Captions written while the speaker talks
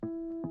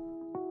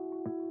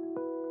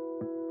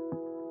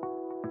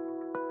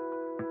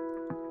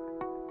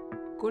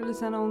كل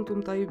سنة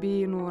وانتم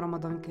طيبين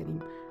ورمضان كريم.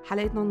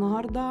 حلقتنا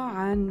النهاردة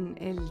عن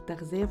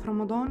التغذية في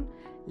رمضان،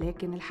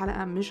 لكن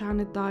الحلقة مش عن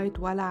الدايت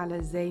ولا على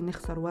ازاي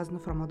نخسر وزن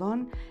في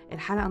رمضان.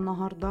 الحلقة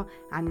النهاردة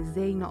عن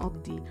ازاي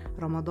نقضي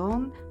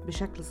رمضان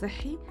بشكل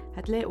صحي.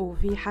 هتلاقوا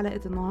في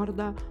حلقة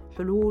النهاردة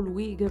حلول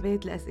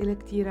وإجابات لأسئلة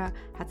كتيرة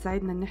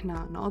هتساعدنا ان احنا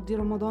نقضي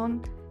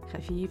رمضان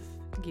خفيف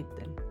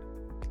جدا.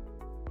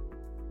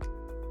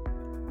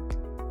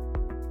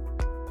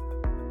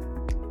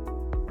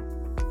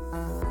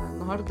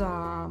 النهاردة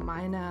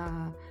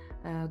معانا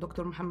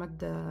دكتور محمد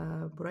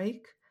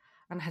بريك.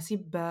 أنا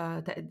هسيب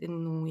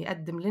إنه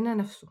يقدم لنا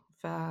نفسه،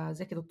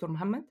 فازيك يا دكتور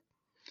محمد؟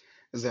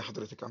 ازي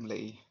حضرتك عاملة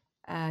ايه؟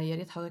 يا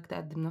ريت حضرتك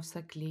تقدم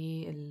نفسك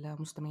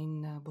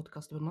للمستمعين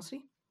بودكاست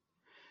بالمصري.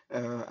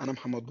 أنا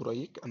محمد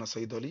بريك، أنا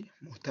صيدلي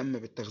مهتم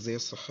بالتغذية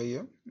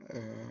الصحية.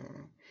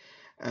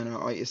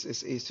 أنا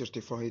ISSA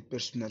Certified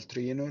Personal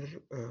Trainer,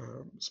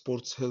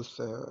 Sports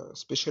Health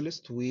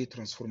Specialist و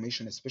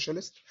Transformation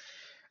Specialist.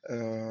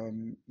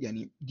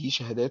 يعني دي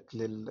شهادات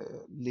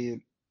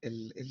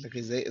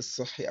للغذاء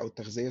الصحي أو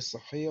التغذية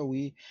الصحية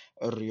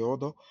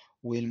والرياضة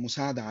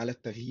والمساعدة على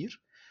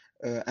التغيير.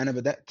 أنا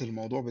بدأت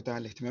الموضوع بتاع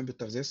الاهتمام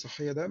بالتغذية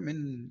الصحية ده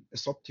من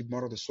إصابتي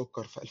بمرض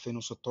السكر في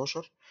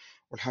 2016،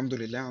 والحمد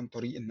لله عن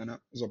طريق إن أنا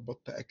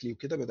ظبطت أكلي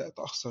وكده بدأت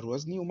أخسر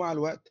وزني، ومع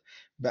الوقت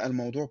بقى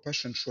الموضوع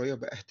باشن شوية،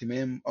 بقى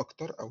اهتمام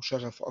أكتر أو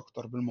شغف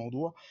أكتر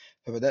بالموضوع،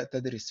 فبدأت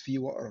أدرس فيه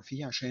وأقرأ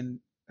فيه عشان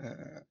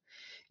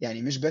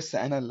يعني مش بس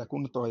أنا اللي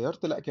أكون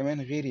اتغيرت، لأ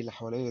كمان غيري اللي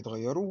حواليا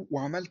يتغيروا.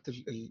 وعملت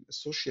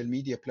السوشيال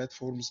ميديا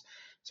بلاتفورمز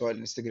سواء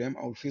الانستجرام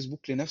أو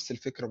الفيسبوك لنفس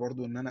الفكرة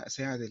برضو، إن أنا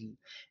أساعد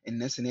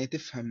الناس إن هي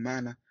تفهم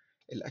معنى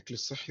الأكل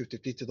الصحي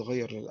وتبتدي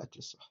تتغير للأكل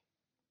الصحي.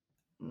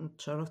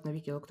 تشرفنا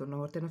بيك يا دكتور،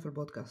 نورتنا في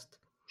البودكاست.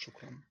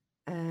 شكرا.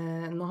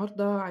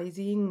 النهاردة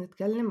عايزين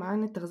نتكلم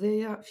عن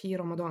التغذية في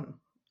رمضان.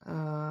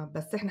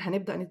 بس احنا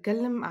هنبدأ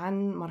نتكلم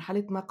عن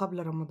مرحلة ما قبل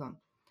رمضان،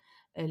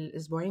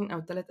 الأسبوعين أو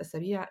الثلاث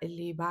أسابيع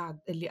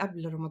اللي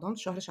قبل رمضان،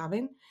 شهر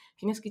شعبان.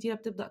 في ناس كتيرة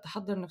بتبدأ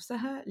تحضر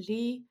نفسها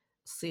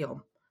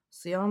للصيام،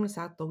 الصيام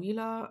لساعات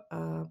طويلة.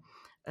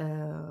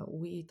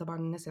 وطبعا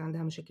الناس اللي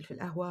عندها مشاكل في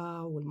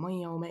القهوة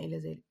والمية وما إلى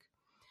ذلك.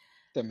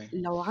 تمام.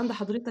 لو عند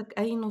حضرتك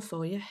أي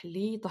نصايح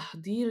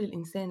لتحضير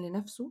الإنسان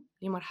لنفسه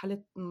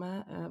لمرحلة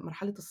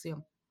مرحلة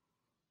الصيام؟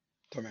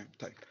 تمام.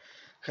 طيب،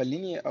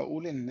 خليني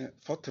أقول إن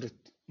فترة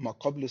ما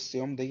قبل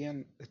الصيام دي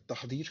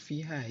التحضير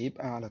فيها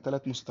هيبقى على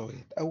 3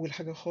 مستويات. أول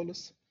حاجة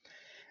خالص،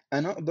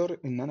 أنا أقدر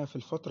إن أنا في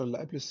الفترة اللي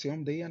قبل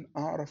الصيام دي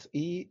أعرف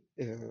إيه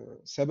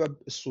سبب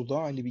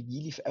الصداع اللي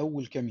بيجيلي في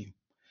أول كام يوم،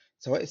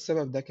 سواء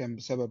السبب ده كان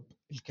بسبب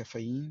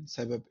الكافيين،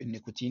 سبب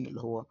النيكوتين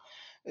اللي هو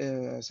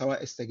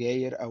سواء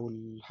السجاير أو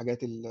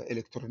الحاجات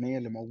الإلكترونية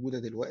اللي موجودة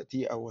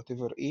دلوقتي أو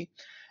whatever إيه،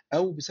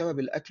 أو بسبب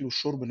الأكل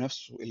والشرب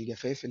نفسه،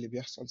 الجفاف اللي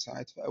بيحصل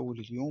ساعات في أول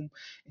اليوم،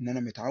 إن أنا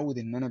متعود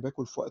إن أنا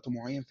باكل في وقت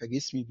معين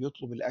فجسمي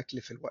بيطلب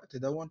الأكل في الوقت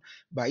دون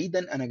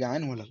بعيدا أنا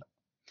جعان ولا لأ.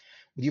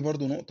 ودي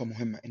برضو نقطة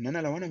مهمة، إن أنا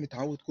لو أنا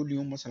متعود كل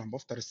يوم مثلا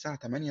بفطر الساعة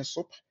 8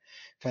 الصبح،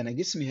 فأنا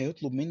جسمي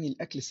هيطلب مني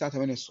الأكل الساعة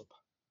 8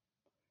 الصبح،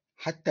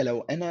 حتى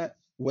لو أنا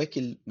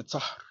واكل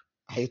متسحر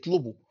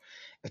هيطلبه.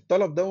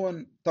 الطلب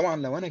دون طبعا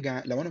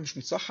لو انا مش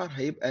متسحر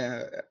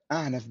هيبقى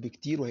اعنف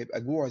بكتير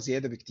وهيبقى جوع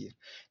زياده بكتير.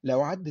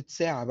 لو عدت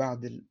ساعه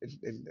بعد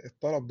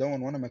الطلب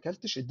دون وانا ما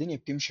اكلتش، الدنيا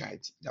بتمشي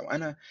عادي. لو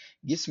انا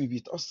جسمي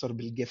بيتاثر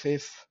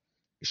بالجفاف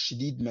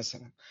الشديد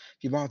مثلا،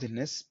 في بعض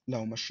الناس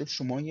لو ما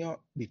شربش ميه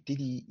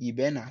بيبتدي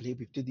يبان عليه،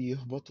 بيبتدي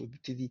يهبط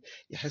وبيبتدي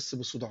يحس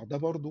بصداع. ده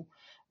برضو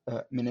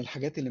من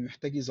الحاجات اللي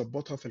محتاج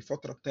يظبطها في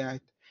الفتره بتاعه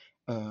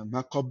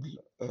ما قبل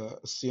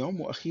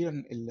الصيام.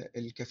 واخيرا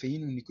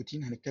الكافيين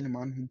والنيكوتين هنتكلم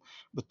عنهم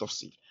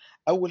بالتفصيل.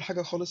 اول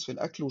حاجه خالص في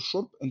الاكل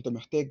والشرب، انت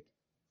محتاج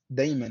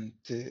دايما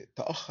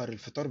تاخر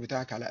الفطار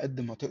بتاعك على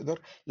قد ما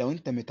تقدر. لو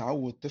انت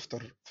متعود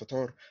تفطر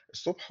فطار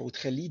الصبح،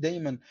 وتخليه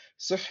دايما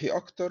صحي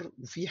اكتر،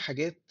 وفي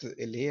حاجات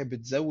اللي هي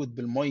بتزود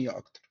بالميه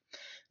اكتر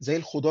زي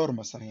الخضار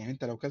مثلا. يعني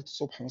انت لو كلت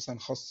الصبح مثلا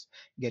خس،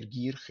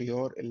 جرجير،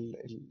 خيار،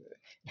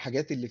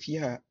 الحاجات اللي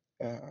فيها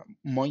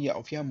ميه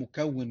او فيها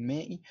مكون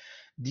مائي،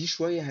 دي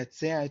شويه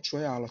هتساعد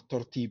شويه على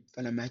الترطيب،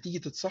 فلما هتيجي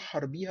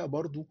تتسحر بيها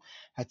برضو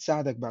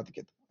هتساعدك بعد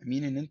كده.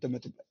 امين ان انت ما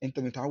تبقى انت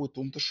متعود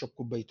تقوم تشرب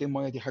كوبايتين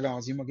ميه، دي حاجه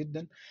عظيمه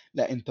جدا.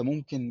 لا، انت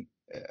ممكن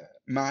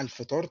مع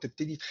الفطار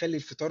تبتدي تخلي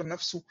الفطار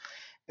نفسه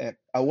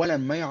اولا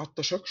ما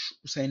يعطشكش،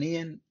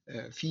 وثانيا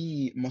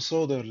في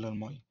مصادر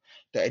للميه.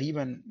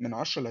 تقريبا من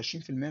 10 ل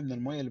 20% من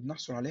الميه اللي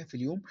بنحصل عليها في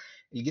اليوم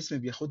الجسم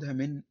بياخدها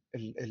من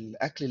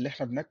الاكل اللي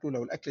احنا بناكله،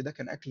 لو الاكل ده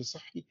كان اكل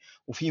صحي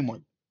وفيه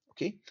ميه.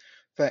 اوكي.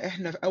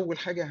 فاحنا في اول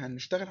حاجه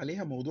هنشتغل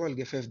عليها موضوع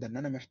الجفاف ده، ان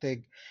انا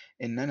محتاج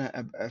ان انا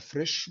ابقى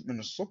فريش من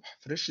الصبح.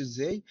 فريش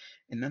ازاي؟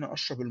 ان انا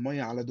اشرب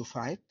الميه على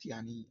دفعات،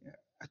 يعني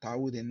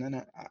اتعود ان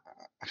انا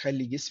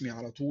اخلي جسمي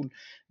على طول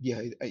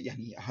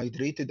يعني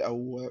هايدريتد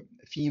او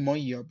فيه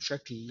ميه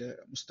بشكل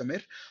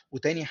مستمر.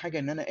 وتاني حاجه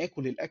ان انا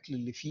اكل الاكل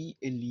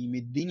اللي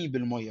يمدني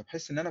بالميه،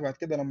 بحيث ان انا بعد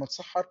كده لما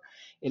اتسحر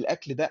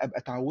الاكل ده ابقى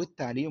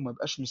اتعودت عليه وما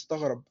ابقاش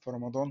مستغرب في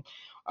رمضان،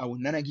 او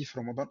ان انا اجي في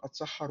رمضان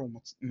اتسحر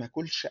وما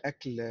اكلش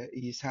اكل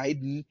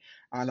يساعدني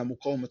على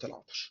مقاومه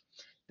العطش.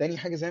 تاني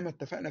حاجة زي ما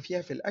اتفقنا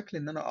فيها في الأكل،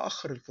 إن أنا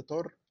أأخر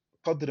الفطار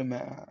قدر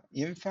ما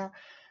ينفع.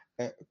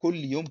 كل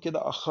يوم كده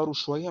أأخره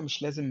شوية،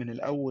 مش لازم من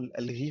الأول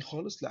ألغيه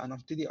خالص، لا أنا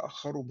أبتدي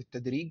أأخره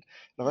بالتدريج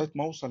لغاية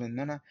ما أوصل إن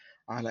أنا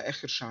على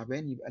آخر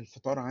شعبان يبقى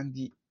الفطار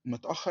عندي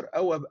متأخر،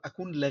 أو أبقى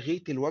أكون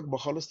لغيت الوجبة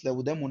خالص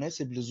لو ده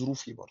مناسب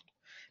لظروفي برضه.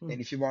 إمم،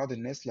 لأن في بعض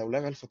الناس لو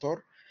لغى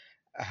الفطار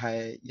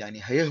يعني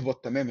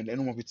هيهبط تماما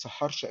لأنه ما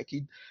بيتسحرش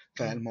أكيد،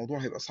 إمم. فالموضوع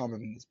هيبقى صعب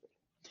بالنسبة له.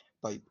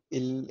 طيب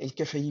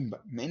الكافيين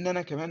بقى، بما إن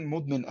أنا كمان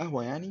مدمن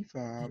قهوة يعني،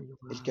 أيوه،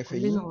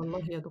 كُلّنا فالكافيين والله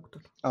يا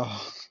دكتور.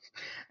 آه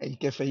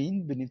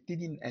الكافيين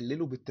بنبتدي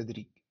نقلله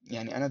بالتدريج.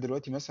 يعني أنا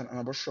دلوقتي مثلًا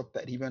أنا باشرب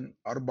تقريبًا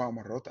 4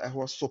 مرات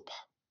قهوة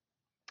الصبح،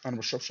 أنا ما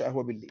باشربش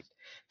قهوة بالليل.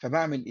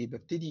 فباعمل إيه،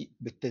 بابتدي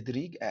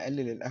بالتدريج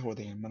أقلل القهوة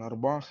ديّة من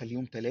 4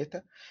 أخلّيهم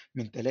 3،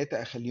 من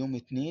 3 أخلّيهم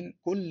 2،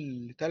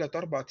 كل 3،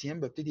 4 أيام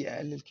بابتدي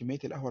أقلل كمية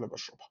القهوة اللي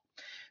باشربها.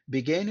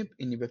 بجانب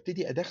إني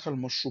بابتدي أدخّل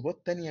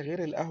مشروبات تانية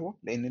غير القهوة،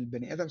 لإن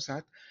البني آدم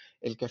ساعات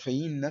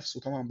الكافيين نفسه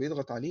طبعًا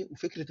بيضغط عليه،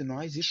 وفكرة إنه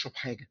عايز يشرب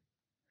حاجة.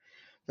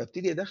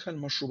 فابتدي أدخّل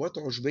مشروبات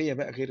عُشبية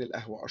بقى غير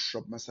القهوة،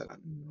 أشرب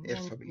مثلًا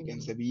قرفة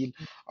ينسون. بالجنزبيل،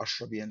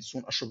 أشرب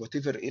ينسون، أشرب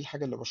whatever إيه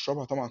الحاجة اللي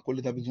باشربها، طبعًا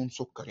كل ده إمم، بدون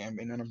سُكّر يعني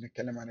بما إننا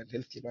بنتكلم عن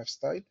الhealthy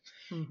lifestyle.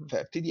 اهم.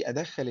 فابتدي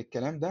أدخّل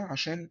الكلام ده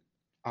عشان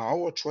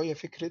أعوّض شوية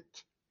فكرة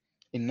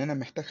إن أنا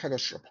محتاج حاجة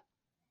أشربها.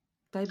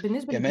 طيب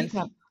بالنسبة كمان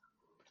للdecaf.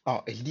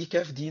 في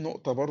الديكاف دي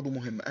نقطة برضه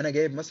مهمة. أنا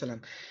جايب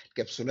مثلًا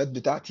الكبسولات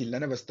بتاعتي اللي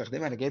أنا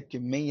باستخدمها، أنا جايب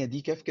كمية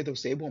ديكاف كده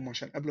وسايبهم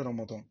عشان قبل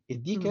رمضان.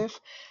 إمم، الديكاف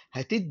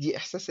هتدّي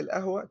إحساس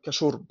القهوة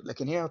كشُرب،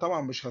 لكن هي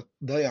طبعًا مش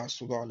هتضيّع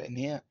الصداع، لإن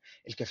هي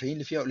الكافيين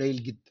اللي فيها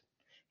قليل جدًا،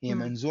 هي إمم،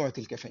 منزوعة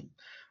الكافيين.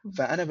 إمم.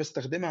 فأنا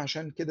باستخدمها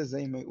عشان كده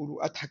زي ما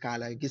يقولوا أضحك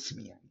على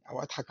جسمي يعني،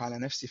 أو أضحك على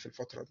نفسي في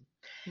الفترة دي.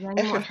 يعني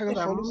آخر حاجة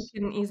مؤثرة، خالص،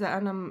 ممكن إذا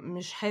أنا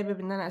مش حابب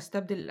إن أنا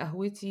أستبدل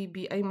قهوتي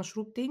بأي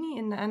مشروب تاني،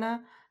 إن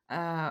أنا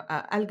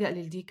ألجأ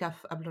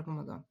للdecaf قبل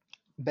رمضان.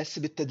 بس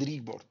بالتدريج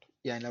برضه.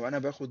 يعني لو أنا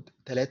باخد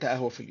 3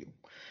 قهوة في اليوم،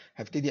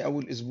 هابتدي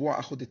أول أسبوع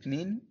آخد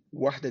 2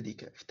 و1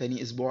 ديكاف،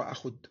 تاني أسبوع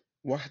آخد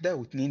 1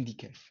 و2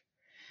 ديكاف،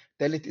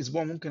 تالت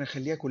أسبوع ممكن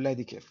أخلّيها كلّها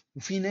ديكاف.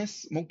 وفي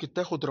ناس ممكن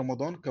تاخد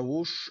رمضان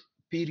كwash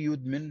period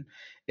من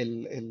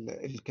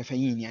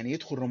الكافيين، يعني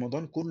يدخل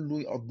رمضان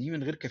كلّه يقضّيه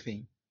من غير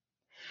كافيين.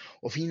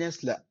 وفي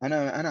ناس لأ،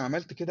 أنا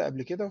عملت كده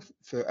قبل كده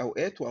في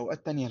أوقات،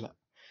 وأوقات تانية لأ.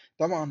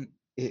 طبعًا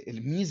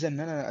الميزة إن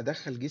أنا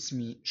أدخّل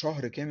جسمي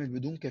شهر كامل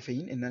بدون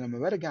كافيين، إن أنا لمّا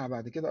بارجع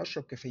بعد كده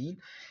أشرب كافيين،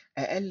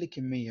 أقل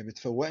كمية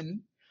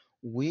بتفوّقني،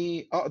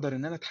 وأقدر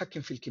إن أنا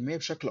أتحكّم في الكمية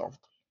بشكل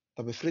أفضل.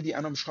 طَب افرضي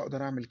أنا مش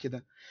هاقدر أعمل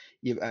كده،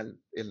 يبقى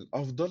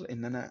الأفضل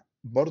إن أنا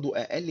برضه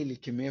أقلل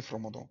الكمية في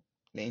رمضان،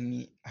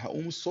 لإني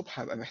هاقوم الصبح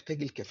هابقى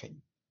محتاج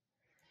الكافيين.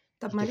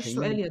 طب معلش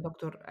سؤال الكافيين يا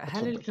دكتور،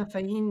 هل اتفضّلي.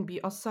 الكافيين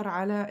بيأثّر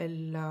على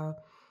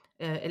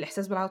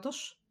الإحساس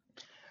بالعطش؟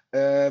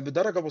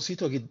 بدرجة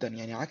بسيطة جدًا،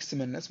 يعني عكس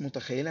ما الناس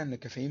متخيلة إن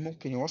الكافيين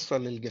ممكن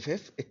يوصّل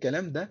للجفاف.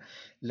 الكلام ده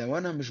لو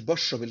أنا مش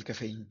باشرب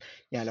الكافيين.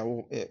 يعني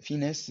لو في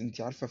ناس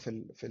أنتِ عارفة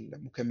في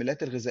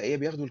المكملات الغذائية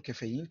بياخدوا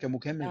الكافيين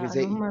كمكمل اللي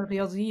غذائي. هم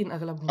الرياضيين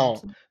أغلبهم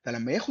صح؟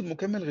 فلمّا ياخد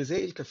مكمل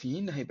غذائي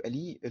الكافيين هيبقى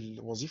ليه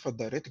الوظيفة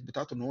الdiuretic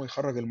بتاعته إن هو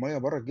يخرّج المَيّة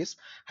برّه الجسم،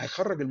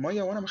 هيخرّج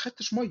المَيّة وأنا ما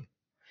خدتش مَيّة.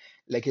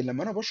 لكن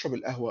لمّا أنا باشرب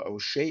القهوة أو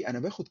الشاي، أنا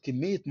باخد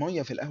كمية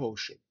مَيّة في القهوة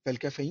والشاي،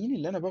 فالكافيين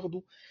اللي أنا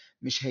باخده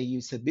مش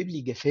هيسبب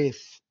لي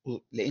جفاف،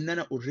 لإن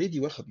أنا already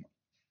واخد مَيّة.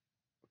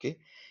 أوكي،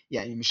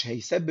 يعني مش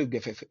هيسبب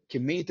جفاف.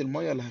 كمية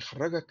المَيّة اللي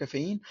هيخرّجها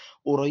الكافيين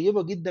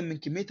قريّبة جدًا من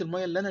كمية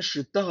المَيّة اللي أنا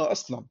شربتها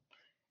أصلًا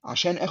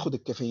عشان إمم، آخُد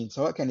الكافيين،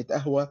 سواء كانت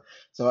قهوة،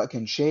 سواء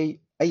كان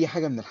شاي، أي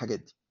حاجة من الحاجات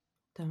دي.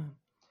 تمام،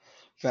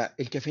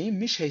 فالكافيين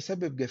مش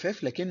هيسبب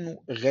جفاف،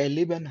 لكنه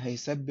غالبًا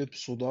هيسبب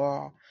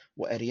صداع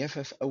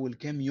وأريَفة في أول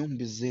كام يوم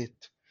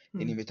بالذات،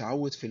 لإني إمم،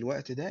 متعوّد في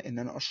الوقت ده إن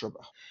أنا أشرب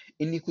قهوة.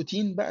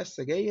 النيكوتين بقى،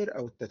 السجاير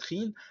أو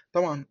التدخين،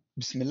 طبعًا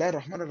بسم الله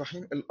الرحمن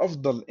الرحيم،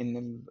 الأفضل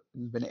إن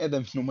البني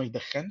آدم إنه ما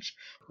يدخّنش،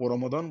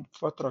 ورمضان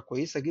فترة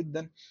كويسة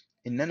جدًا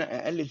إن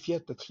أنا أقلِّل فيها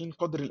التدخين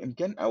قدر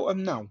الإمكان أو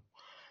أمنعه.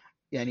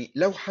 يعني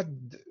لو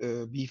حد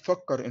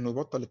بيفكّر إنه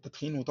يبطّل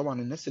التدخين،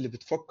 وطبعًا الناس اللي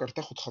بتفكّر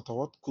تاخُد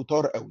خطوات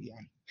كتار أوي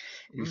يعني.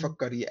 اللي إمم،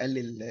 بيفكّر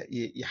يقلل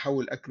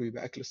يحوّل أكله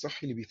يبقى أكل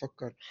صحّي، اللي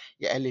بيفكّر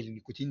يقلل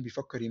النيكوتين،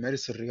 بيفكّر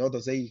يمارس الرياضة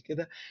زي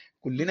كده.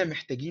 كُلّنا إمم.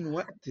 محتاجين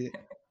وقت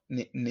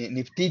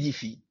نبتدي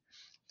فيه.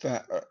 ف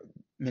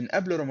من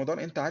قبل رمضان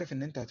أنت عارف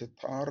إن أنت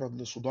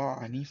هتتعرّض لصداع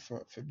عنيف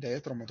في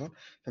بدايات رمضان،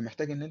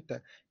 فمحتاج إن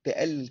أنت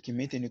تقلل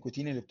كمية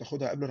النيكوتين اللي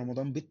بتاخدها قبل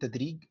رمضان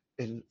بالتدريج.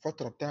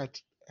 الفترة بتاعة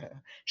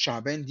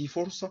شعبان دي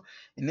فرصة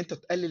إن أنت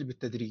تقلل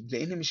بالتدريج،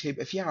 لإن مش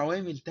هيبقى في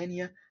عوامل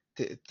تانية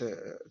ت ت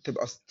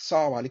تبقى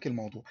تصعّب عليك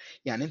الموضوع.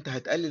 يعني أنت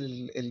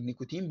هتقلل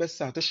النيكوتين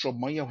بس هتشرب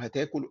مَيّة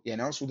وهتاكل،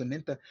 يعني أقصد إن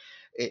أنت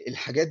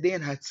الحاجات ديًّا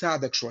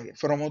هتساعدك شوية.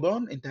 في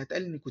رمضان أنت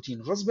هتقلل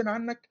نيكوتين غصبٍ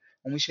عنك،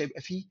 ومش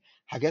هيبقى في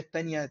حاجات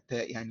تانية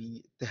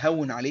يعني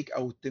تهوّن عليك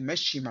أو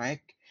تمشّي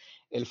معاك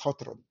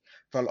الفترة دي.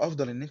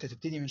 فالأفضل إن أنت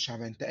تبتدي من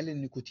شعبان تقلل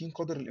النيكوتين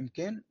قدر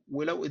الإمكان،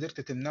 ولو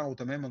قدرت تمنعه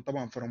تمامًا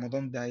طبعًا في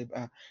رمضان ده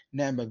هيبقى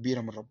نعمة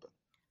كبيرة من ربنا.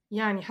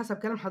 يعني حسب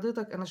كلام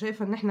حضرتك أنا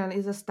شايفة إن إحنا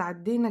إذا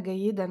استعدينا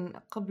جيدًا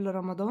قبل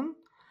رمضان،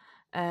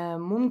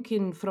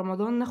 ممكن في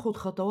رمضان ناخد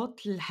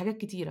خطوات لحاجات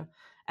كتيرة.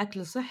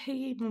 أكل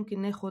صحي،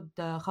 ممكن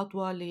ناخد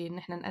خطوة لإن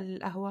إحنا نقلل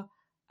القهوة،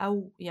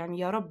 أو يعني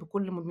يا رب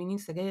كل مدمنين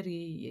السجاير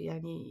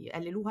يعني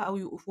يقللوها أو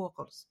يوقفوها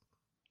خالص.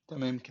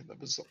 تمام كده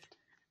بالظبط.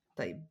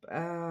 طيب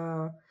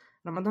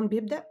رمضان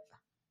بيبدأ،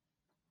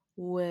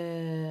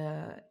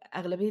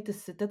 وأغلبية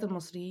الستات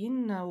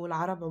المصريين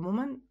والعرب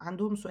عمومًا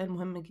عندهم سؤال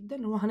مهم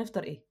جدًا، هو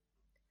هنفطر إيه؟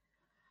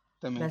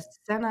 تمام. بس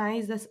أنا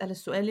عايزة أسأل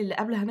السؤال اللي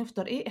قبل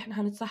هنفطر إيه،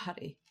 إحنا هنتسحّر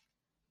إيه؟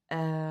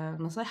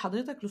 نصايح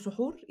حضرتك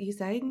لسحور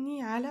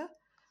يساعدني على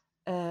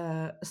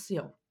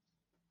الصيام.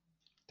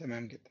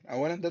 تمام جدا،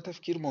 اولا ده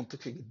تفكير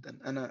منطقي جدا.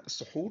 انا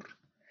السحور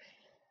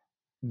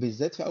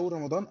بالذات في اول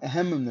رمضان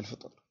اهم من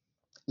الفطار.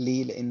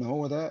 ليه؟ لان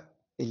هو ده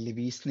اللي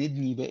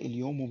بيسندني باقي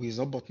اليوم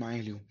وبيظبط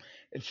معايا اليوم.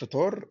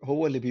 الفطار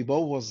هو اللي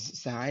بيبوظ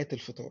ساعات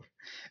الفطار،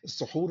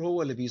 السحور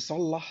هو اللي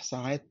بيصلح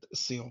ساعات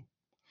الصيام.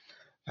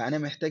 فانا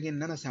محتاج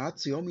ان انا ساعات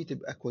صيامي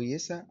تبقى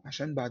كويسه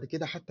عشان بعد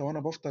كده حتى وانا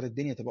بفطر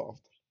الدنيا تبقى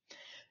افضل.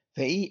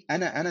 فايه،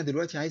 انا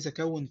دلوقتي عايز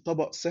اكون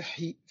طبق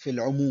صحي في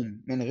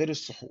العموم من غير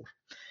السحور.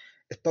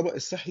 الطبق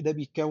الصحي ده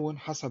بيتكون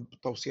حسب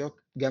توصيات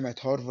جامعة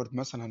هارفارد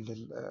مثلا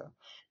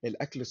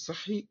للأكل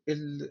الصحي.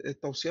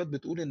 التوصيات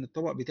بتقول إن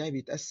الطبق بتاعي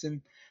بيتقسم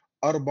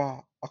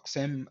 4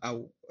 أقسام،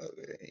 أو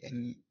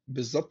يعني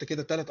بالظبط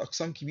كده 3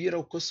 أقسام كبيرة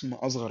وقسم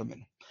أصغر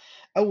منهم.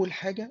 أول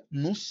حاجة،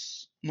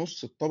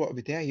 نص الطبق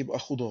بتاعي يبقى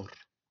خضار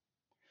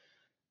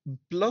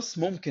بلس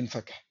ممكن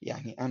فاكهة.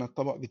 يعني أنا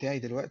الطبق بتاعي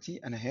دلوقتي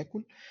أنا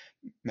هاكل،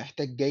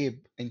 محتاج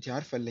جايب، أنت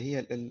عارفة اللي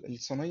هي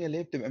الصينية اللي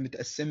هي بتبقى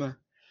متقسمة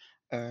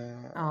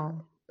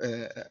آه.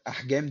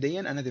 أحجام دي.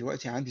 أنا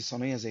دلوقتي عندي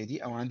صينية زي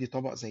دي أو عندي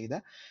طبق زي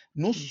ده،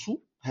 إمم.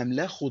 نصه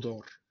هملاه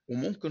خضار،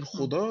 وممكن إمم.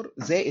 خضار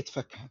زائد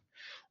فاكهة،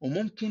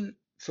 وممكن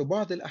في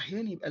بعض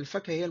الأحيان يبقى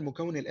الفاكهة هي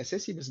المكون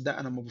الأساسي، بس ده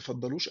أنا ما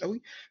بفضلوش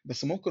قوي.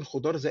 بس ممكن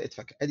خضار زائد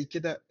فاكهة. أدي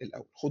كده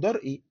الأول. خضار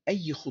إيه؟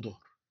 أي خضار.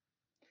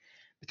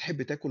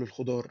 بتحب تاكل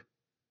الخضار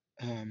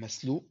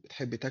مسلوق،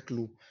 بتحب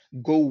تاكله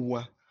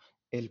جوه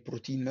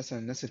البروتين، مثلا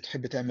الناس اللي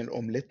بتحب تعمل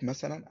اومليت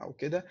مثلا او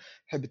كده،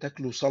 بتحب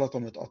تاكله سلطه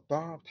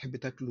متقطعه، بتحب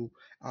تاكله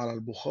على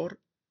البخار،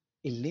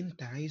 اللي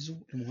انت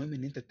عايزه. المهم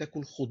ان انت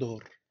تاكل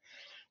خضار.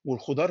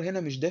 والخضار هنا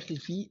مش داخل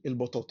فيه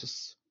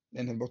البطاطس،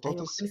 لان أيوه، كنت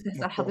البطاطس لسه ما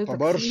هاسأل حضرتك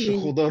بتعتبرش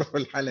فين؟ خضار في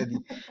الحالة دي.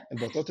 ما إحنا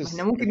البطاطس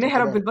ممكن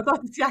نهرب تعتبر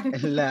بالبطاطس يعني.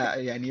 لا،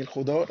 يعني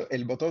الخضار،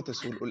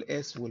 البطاطس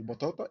والقلقاس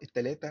والبطاطا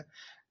التلاتة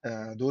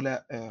دول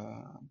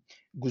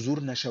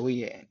جذور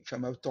نشوية يعني،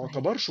 فما صحيح.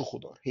 بتعتبرش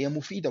خضار. هي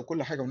مفيدة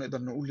وكل حاجة،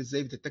 ونقدر نقول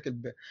ازاي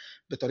بتتاكل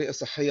بطريقة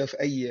صحية في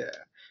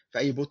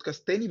اي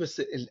بودكاست تاني. بس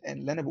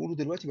اللي انا بقوله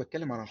دلوقتي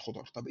بتكلم عن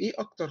الخضار. طب ايه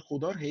اكتر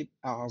خضار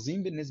هيبقى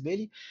عظيم بالنسبة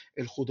لي؟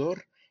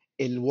 الخضار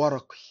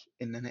الورقي.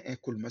 ان انا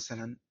اكل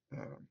مثلا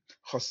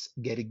خس،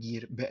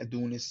 جرجير،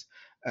 بقدونس،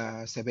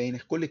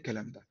 سبانخ، كل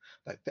الكلام ده.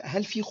 طيب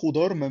هل في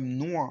خضار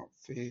ممنوع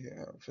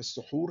في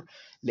السحور؟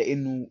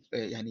 لانه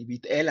يعني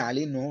بيتقال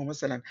عليه ان هو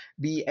مثلا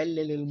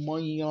بيقلل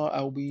الميه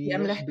او في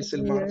أملاح بيحبس كتير،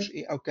 المعرفش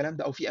ايه او الكلام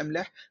ده، او في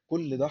املاح.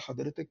 كل ده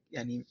حضرتك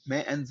يعني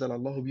ما انزل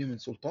الله به من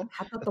سلطان.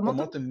 حتى الطماطم.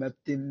 الطماطم ما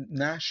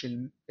بتمنعش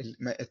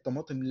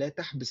الطماطم لا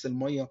تحبس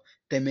الميه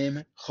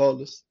تماما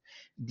خالص.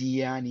 دي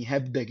يعني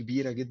هبدة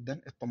كبيرة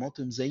جدا.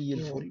 الطماطم زي أيوه.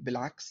 الفل،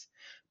 بالعكس،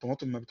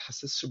 الطماطم ما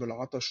بتحسسش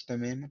بالعطش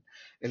تماما.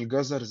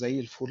 الجزر زي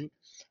الفل،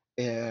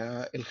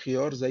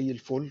 الخيار زي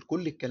الفل،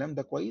 كل الكلام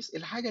ده كويس.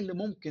 الحاجة اللي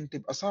ممكن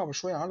تبقى صعبة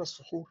شوية على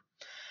السحور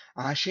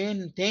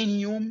عشان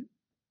تاني يوم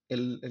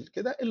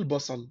كده،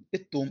 البصل،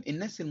 الثوم.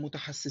 الناس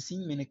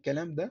المتحسسين من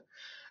الكلام ده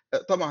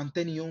طبعا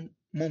تاني يوم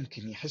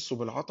ممكن يحسوا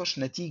بالعطش،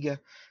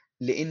 نتيجة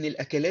لأن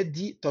الأكلات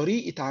دي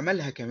طريقة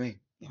عملها كمان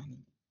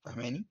يعني،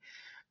 فاهماني؟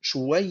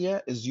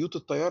 شوية الزيوت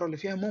الطيارة اللي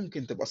فيها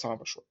ممكن تبقى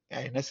صعبة شوية.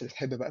 يعني الناس اللي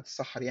تحب بقى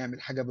تتسحر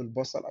يعمل حاجة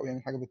بالبصل أو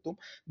يعمل حاجة بالثوم،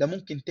 ده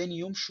ممكن تاني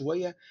يوم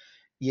شوية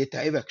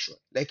يتعبك شوية.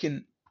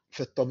 لكن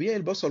في الطبيعي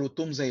البصل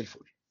والثوم زي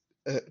الفل،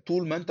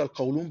 طول ما انت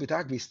القولون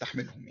بتاعك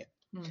بيستحملهم يعني.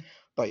 إمم.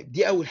 طيب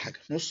دي اول حاجة،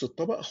 نص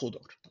الطبق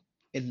خضار.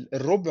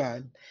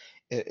 الربع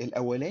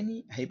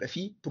الاولاني هيبقى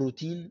فيه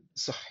بروتين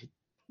صحي.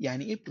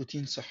 يعني ايه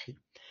بروتين صحي؟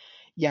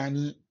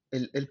 يعني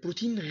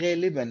البروتين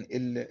غالبا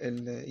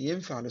اللي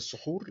ينفع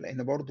للسحور،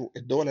 لان برضو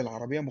الدول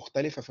العربية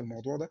مختلفة في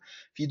الموضوع ده.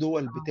 في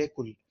دول آه.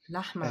 بتاكل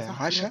لحمة صح،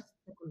 في عشاء، ناس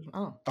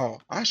بتاكل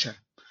عشا،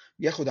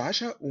 بياخد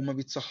عشا وما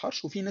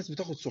بيتسحرش، وفي ناس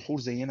بتاخد سحور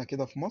زينا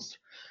كده في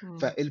مصر. إمم.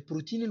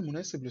 فالبروتين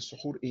المناسب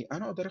للسحور ايه؟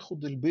 انا اقدر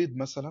اخد البيض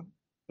مثلا.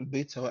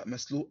 البيض سواء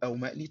مسلوق او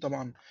مقلي.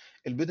 طبعا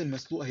البيض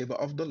المسلوق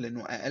هيبقى افضل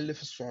لانه اقل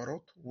في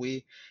السعرات،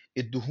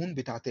 والدهون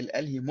بتاعت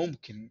القلي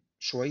ممكن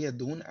شوية،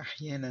 الدهون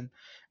احيانا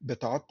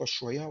بتعطش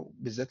شوية،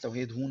 بالذات لو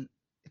هي دهون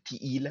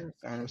تقيلة. غير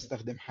انا صحية.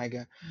 بستخدم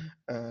حاجة،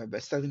 إمم.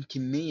 بستخدم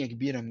كمية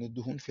كبيرة من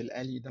الدهون في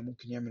القلي، ده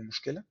ممكن يعمل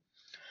مشكلة.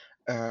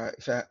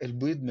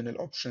 فالبيض من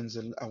الاوبشنز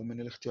او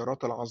من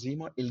الاختيارات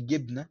العظيمه.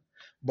 الجبنه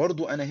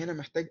برضو انا هنا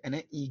محتاج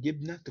انقي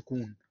جبنه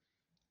تكون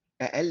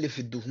اقل في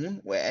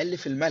الدهون واقل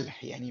في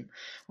الملح. يعني ما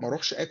صحيح.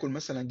 اروحش اكل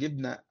مثلا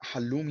جبنه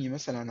حلومي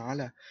مثلا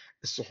على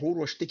السحور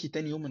واشتكي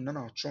تاني يوم ان انا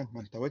عطشان،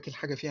 ما انت واكل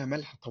حاجه فيها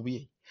ملح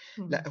طبيعي.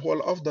 لا، إمم. هو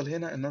الافضل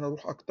هنا ان انا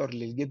اروح اكتر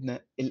للجبنه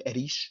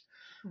القريش.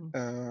 إمم.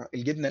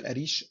 الجبنه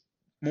القريش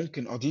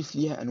ممكن اضيف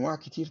ليها انواع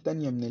كتير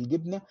تانية من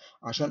الجبنة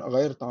عشان إمم،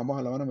 اغير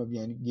طعمها. لو انا ما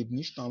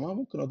بيعجبنيش طعمها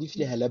ممكن اضيف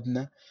إمم، ليها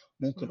لبنة،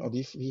 ممكن إمم،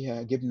 اضيف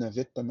ليها جبنة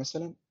فيتا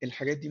مثلا.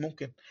 الحاجات دي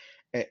ممكن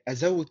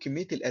ازود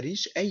كمية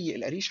القريش.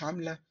 القريش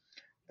عاملة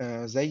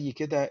زي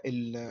كده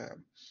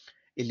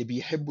اللي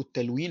بيحبوا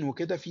التلوين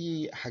وكده،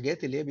 في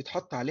حاجات اللي هي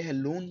بيتحط عليها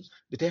اللون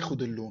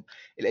بتاخد إمم، اللون.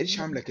 القريش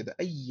عاملة فهمتك، كده،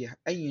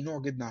 اي نوع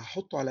جبنة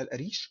هحطه على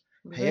القريش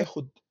غير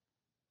هياخد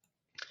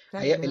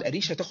فعلًا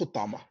القريش هتاخد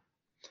طعمها.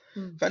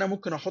 إمم، فانا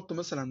ممكن احط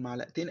مثلا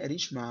معلقتين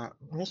قريش مع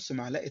نص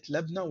معلقه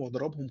لبنه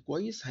واضربهم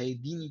كويس،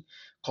 هيديني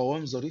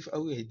قوام ظريف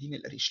قوي، هيديني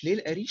القريش. ليه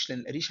القريش؟ لان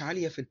القريش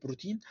عاليه في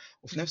البروتين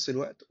وفي إمم، نفس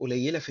الوقت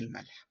قليله في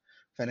الملح.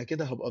 فانا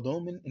كده هبقى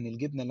ضامن ان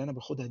الجبنه اللي انا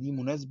باخدها دي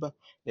مناسبه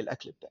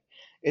للاكل بتاعي.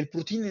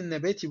 البروتين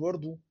النباتي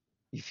برضو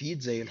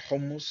يفيد، زي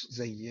الحمص،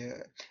 زي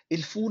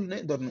الفول.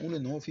 نقدر نقول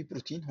ان هو فيه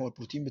بروتين، هو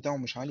البروتين بتاعه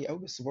مش عالي قوي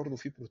بس برضه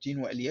فيه بروتين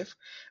والياف.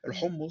 إمم،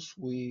 الحمص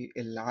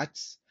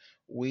والعدس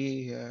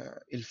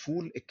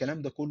والفول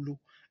الكلام ده كله.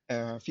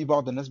 في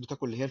بعض الناس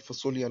بتاكل اللي هي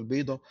الفاصوليا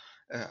البيضاء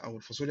او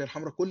الفاصوليا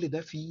الحمراء، كل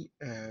ده فيه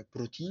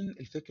بروتين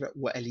الفكره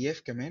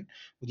والياف كمان.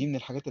 ودي من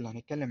الحاجات اللي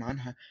هنتكلم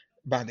عنها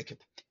بعد كده.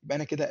 يبقى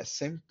انا كده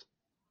قسمت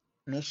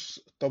نص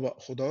طبق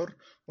خضار،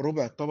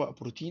 ربع طبق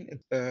بروتين.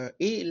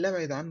 ايه اللي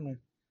ابعد عنه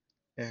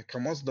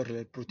كمصدر إمم،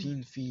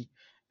 للبروتين في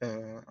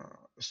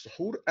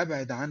السحور؟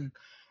 ابعد عن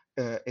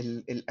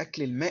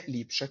الاكل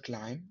المقلي بشكل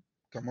عام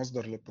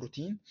كمصدر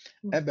للبروتين.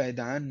 إمم، ابعد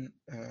عن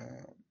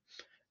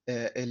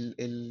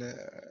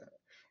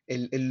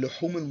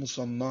اللحوم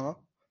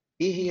المصنعة.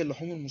 ايه هي إمم،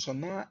 اللحوم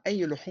المصنعة؟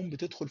 اي لحوم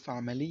بتدخل في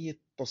عملية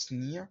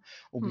تصنيع إمم،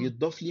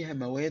 وبيضاف ليها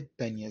مواد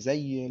تانية،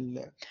 زي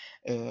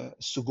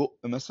السجق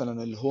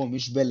مثلا اللي هو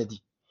مش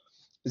بلدي،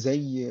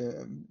 زي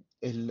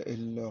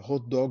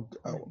الهوت دوج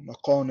تمام، او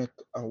المقانق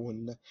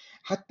او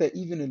حتى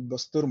ايفن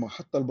البسطرمه.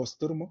 حتى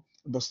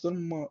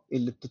البسطرمه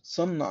اللي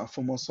بتتصنع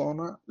في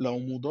مصانع لو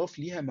مضاف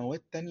ليها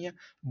مواد تانية،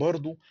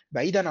 برضو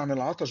بعيدا عن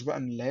العطش بقى،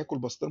 ان اللي هياكل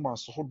بسطرمه على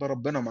السحور ده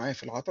ربنا معاه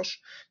في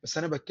العطش. بس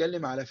انا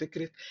بتكلم على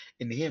فكره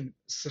ان هي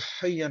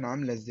صحيا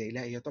عامله ازاي.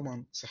 لا، هي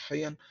طبعا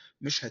صحيا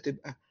مش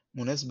هتبقى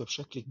مناسبه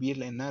بشكل كبير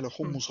لانها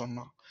لحوم إمم،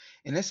 مصنعه.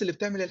 الناس اللي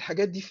بتعمل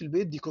الحاجات دي في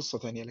البيت دي قصه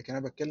تانية، لكن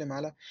انا بتكلم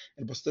على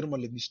البسطرمه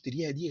اللي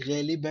بنشتريها دي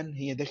غالبا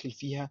هي داخل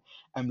فيها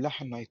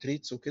املاح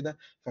النيتريتس وكده،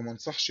 فما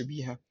انصحش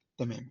بيها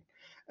تماما.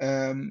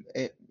 آم،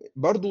 آه،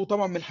 برضو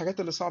طبعا من الحاجات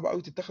اللي صعبه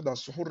قوي تتاخد على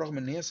السحور رغم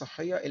ان هي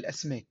صحيه،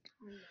 الاسماك.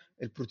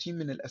 البروتين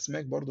من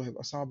الاسماك برضو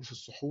هيبقى صعب في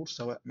السحور،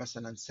 سواء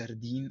مثلا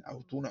سردين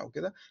او تونه او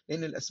كده،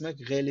 لان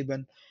الاسماك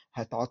غالبا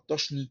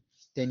هتعطشني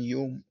تاني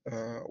يوم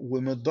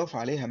ومتضاف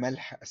عليها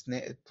ملح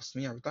اثناء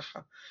التصنيع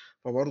بتاعها.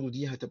 فبرضو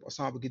دي هتبقى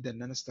صعب جدا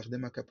ان انا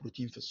استخدمها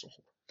كبروتين في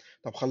السحور.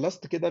 طب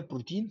خلصت كده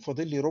البروتين،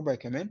 فاضل لي ربع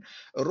كمان.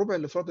 الربع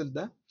اللي فاضل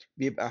ده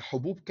بيبقى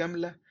حبوب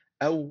كاملة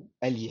او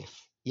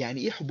الياف.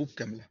 يعني ايه حبوب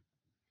كاملة؟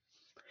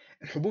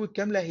 الحبوب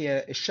الكاملة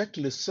هي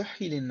الشكل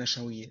الصحي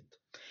للنشويات.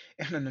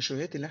 احنا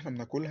النشويات اللي احنا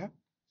بناكلها،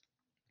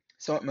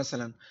 سواء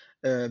مثلا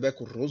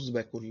باكل رز،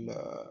 باكل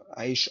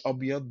عيش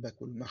ابيض،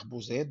 باكل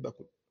مخبوزات،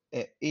 باكل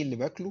ايه اللي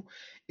باكله؟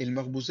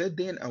 المخبوزات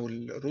دي او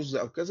الرز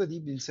او كذا دي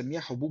بنسميها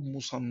حبوب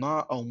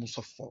مصنعه او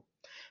مصفاه.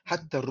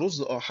 حتى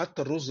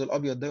الرز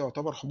الابيض ده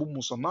يعتبر حبوب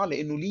مصنعه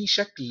لانه ليه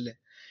شكل.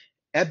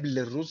 قبل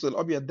الرز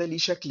الابيض ده ليه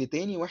شكل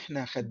تاني واحنا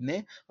إمم،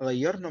 خدناه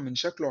غيرنا من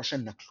شكله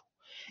عشان ناكله.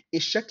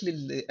 الشكل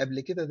اللي قبل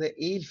كده ده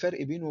ايه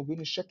الفرق بينه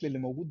وبين الشكل اللي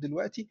موجود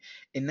دلوقتي؟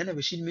 ان انا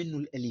بشيل منه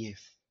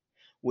الالياف،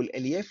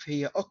 والالياف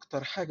هي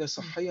اكتر حاجه إمم،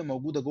 صحيه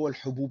موجوده جوه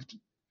الحبوب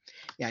دي.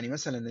 يعني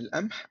مثلا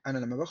القمح، انا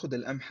لما باخد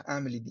القمح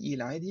اعمل الدقيق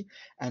العادي،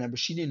 انا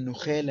بشيل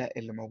النخاله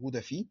اللي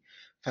موجوده فيه،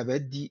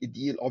 فبدي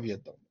الدقيق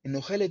الابيض ده.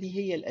 النخاله دي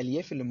هي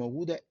الالياف اللي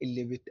موجوده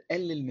اللي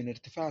بتقلل من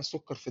ارتفاع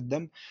السكر في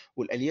الدم،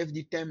 والالياف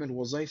دي بتعمل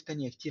وظائف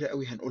تانية كتيره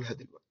قوي هنقولها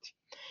دلوقتي.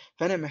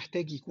 فانا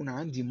محتاج يكون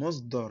عندي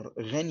مصدر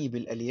غني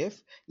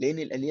بالالياف، لان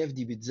الالياف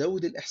دي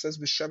بتزود الاحساس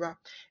بالشبع،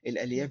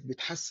 الالياف إمم،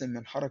 بتحسن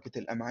من حركه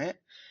الامعاء،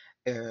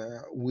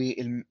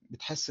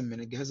 وبتحسن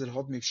من الجهاز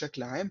الهضمي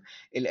بشكل عام.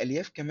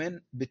 الألياف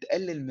كمان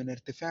بتقلل من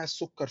ارتفاع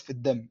السكر في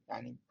الدم.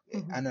 يعني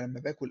اهم، أنا لما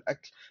باكل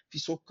أكل فيه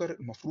سكر،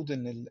 المفروض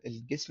إن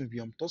الجسم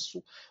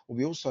بيمتصه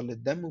وبيوصل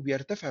للدم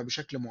وبيرتفع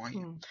بشكل معين.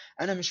 إمم،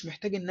 أنا مش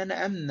محتاج إن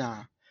أنا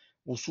أمنع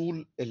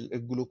وصول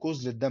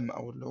الجلوكوز للدم،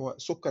 أو اللي هو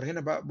سكر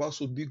هنا بقى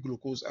بقصد بيه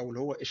الجلوكوز، أو اللي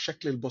هو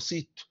الشكل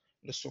البسيط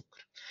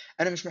للسكر.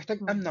 أنا مش محتاج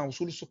إمم، أمنع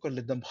وصول السكر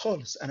للدم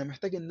خالص، أنا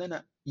محتاج إن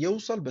أنا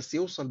يوصل، بس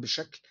يوصل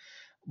بشكل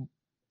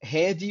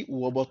هادي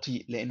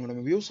وبطيء. لأنه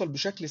لما بيوصل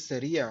بشكل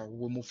سريع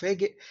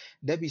ومفاجئ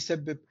ده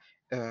بيسبب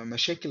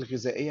مشاكل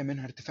غذائية،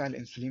 منها ارتفاع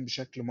الأنسولين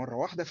بشكل مرة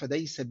واحدة، فده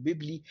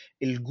يسبب لي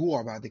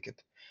الجوع بعد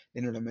كده.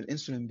 لأنه لما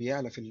الأنسولين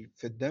بيعلى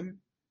في الدم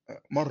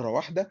مرة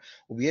واحدة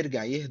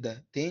وبيرجع يهدى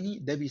تاني،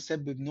 ده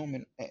بيسبب نوع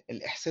من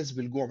الإحساس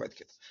بالجوع بعد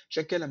كده.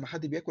 عشان كده لما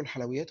حد بياكل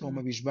حلويات هو ما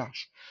إمم،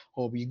 بيشبعش،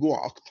 هو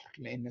بيجوع أكتر،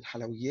 لأن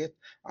الحلويات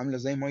عاملة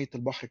زي مية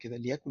البحر كده،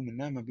 اللي ياكل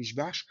منها ما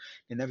بيشبعش،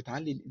 لأنها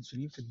بتعلي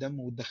الأنسولين في الدم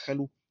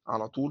وتدخله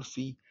على طول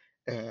في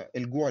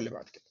الجوع اللي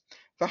بعد كده.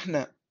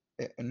 فاحنا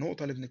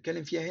النقطة اللي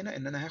بنتكلم فيها هنا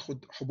ان انا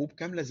هاخد حبوب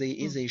كاملة، زي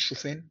ايه؟ إمم، زي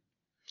الشوفان،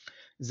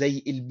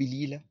 زي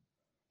البليلة،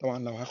 طبعًا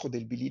لو هاخد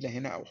البليلة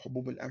هنا أو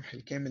حبوب القمح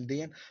الكامل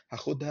ديًّا،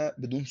 هاخدها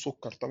بدون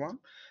سُكّر طبعًا.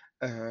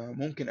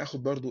 ممكن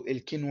آخُد برضه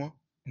الكينوا،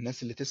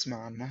 الناس اللي تسمع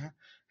عنها،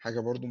 حاجة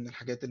برضه من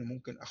الحاجات اللي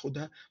ممكن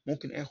آخُدها.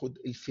 ممكن آخُد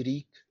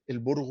الفريك،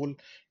 البرغل.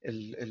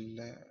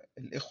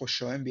 الإخوة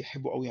الشوام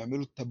بيحبّوا أوي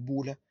يعملوا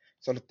التبولة،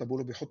 سَلطة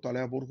التبولة بيحطّوا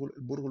عليها برغل.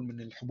 البرغل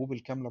من الحبوب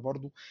الكاملة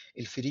برضه.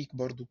 الفريك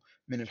برضه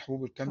من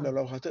الحبوب الكاملة، إمم،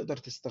 لو هتقدر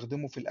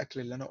تستخدمه في الأكل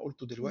اللي أنا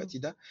قُلته إمم. دلوقتي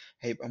ده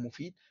هيبقى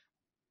مفيد.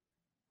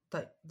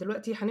 طيب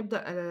دلوقتي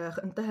هنبدأ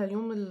انتهى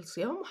يوم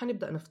الصيام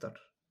وهنبدأ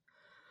نفطر.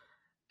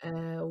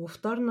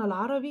 وفطارنا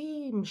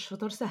العربي مش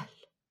فطار سهل،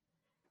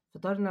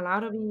 فطارنا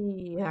العربي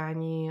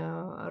يعني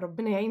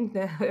ربنا يعين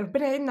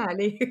ربنا يعيننا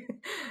عليه.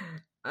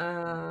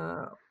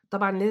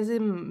 طبعًا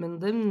لازم من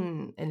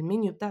ضمن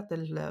الmenu بتاعة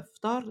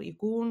الفطار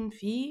يكون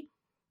في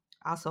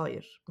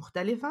عصاير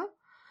مختلفة.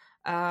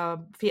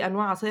 في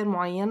أنواع عصاير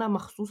معيّنة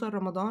مخصوصة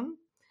لرمضان.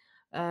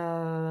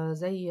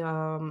 زي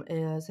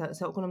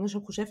سواء كنا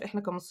بنشرب خُشاف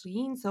إحنا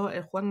كمصريين، سواء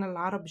إخواننا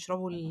العرب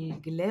بيشربوا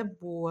الجلاب،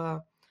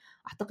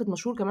 وأعتقد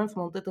مشهور كمان في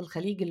منطقة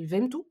الخليج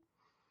الVimto.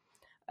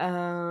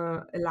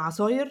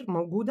 العصاير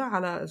موجودة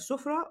على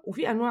السفرة،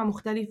 وفي أنواع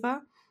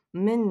مختلفة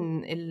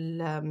من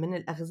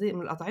الأغذية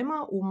من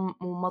الأطعمة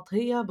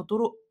ومطهية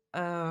بطُرق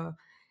آآ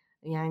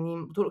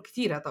يعني بطُرق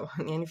كتيرة طبعًا.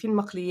 يعني في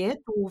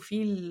المقليات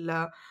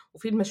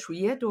وفي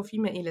المشويات وفي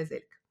ما إلى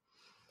ذلك.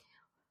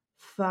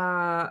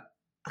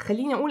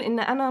 فخلّيني أقول إن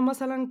أنا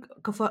مثلًا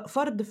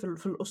فرد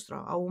في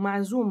الأسرة أو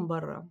معزوم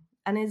برّه،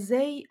 أنا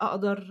إزاي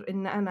أقدر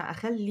إن أنا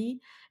أخلّي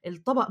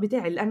الطبق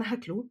بتاعي اللي أنا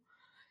هاكله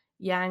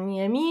يعني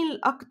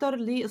يميل أكتر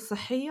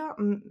للصحية.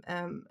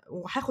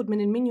 وهاخد من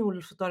الmenu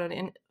الفطار،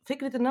 لإن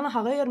فكرة إن أنا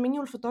هاغيّر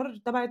menu الفطار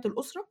تبعة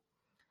الأسرة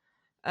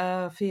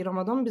في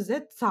رمضان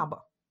بالذات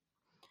صعبة.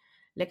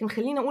 لكن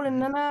خلّيني أقول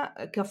إن اهم.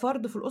 أنا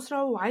كفرد في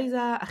الأسرة وعايزة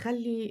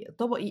أخلّي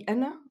طبقي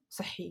أنا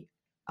صحّي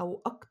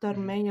أو أكتر اهم.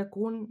 ما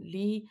يكون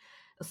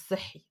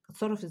للصحّي،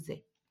 أتصرّف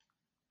إزاي؟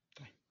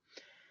 طيب،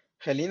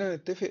 خلّينا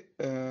نتّفق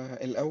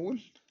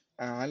الأول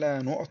على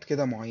نُقط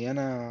كده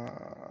معيّنة،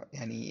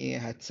 يعني إيه،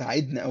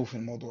 هتساعدنا أوي في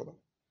الموضوع ده.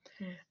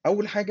 إمم،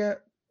 أول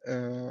حاجة،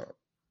 آآ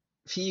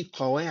في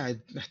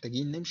قواعد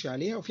محتاجين نمشي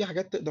عليها وفي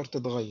حاجات تقدر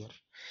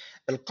تتغيّر.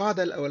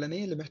 القاعدة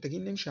الأولانية اللي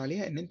محتاجين نمشي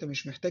عليها إن أنت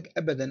مش محتاج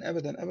أبدًا،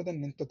 أبدًا، أبدًا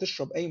إن أنت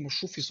تشرب أي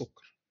مشروب فيه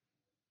سُكّر،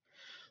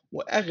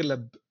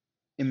 وأغلب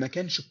إن ما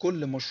كانش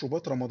كل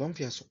مشروبات رمضان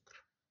فيها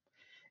سُكّر.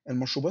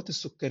 المشروبات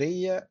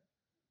السُكّرية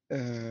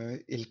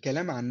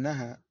الكلام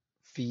عنها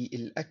في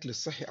الأكل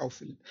الصحّي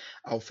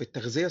أو في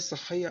التغذية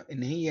الصحية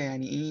إن هي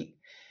يعني إيه،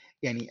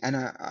 يعني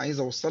أنا عايز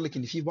أوصّل لِك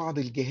إن في بعض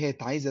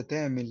الجهات عايزة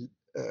تعمل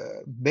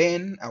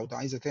ban أو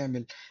عايزة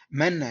تعمل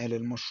منع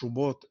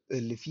للمشروبات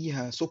اللي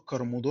فيها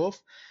سُكّر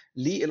مُضاف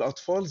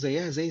للأطفال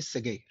زيّها زي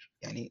السجاير.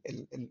 يعني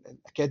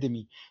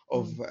الacademy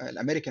of إمم،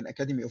 الAmerican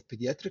Academy of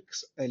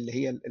Pediatrics اللي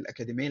هي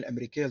الأكاديمية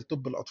الأمريكية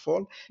لطِب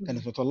الأطفال، إمم،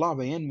 كانت مطلّعة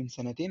بيان من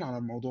سنتين على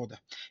الموضوع ده،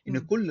 إن إمم،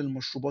 كل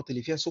المشروبات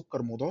اللي فيها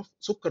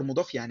سُكّر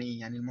مُضاف يعني إيه؟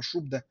 يعني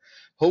المشروب ده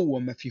هو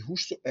ما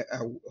فيهوش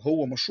أو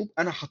هو مشروب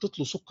أنا حاطط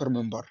له سُكّر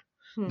من برّه.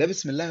 ده إمم،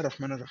 بسم الله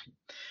الرحمن الرحيم.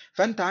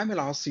 فأنت عامل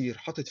عصير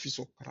حاطط فيه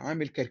سُكّر،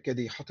 عامل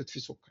كركديه حاطط فيه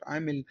سُكّر،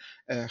 عامل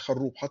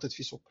خروب حاطط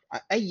فيه سُكّر،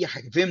 أي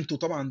حاجة، فيمتو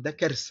طبعًا ده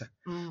كارثة،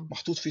 إمم،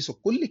 محطوط فيه سُكّر.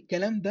 كل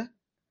الكلام ده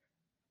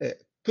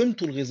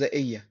قيمته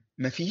الغذائية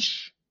ما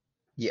فيش.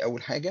 دي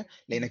أول حاجة،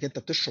 إمم، لإنّك أنت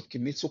بتشرب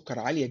كمية سُكّر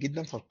عالية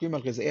جدًا، فالقيمة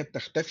الغذائية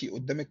بتختفي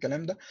قدّام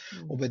الكلام ده.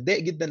 إمم، وباتضايق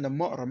جدًا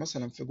لمّا أقرا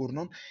مثلًا في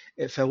جورنال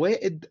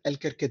فوائد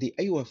الكركديه.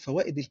 أيوه،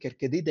 فوائد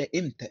الكركديه ده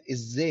إمتى،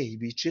 إزاي،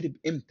 بيتشرب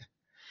إمتى؟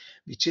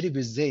 بيتشرب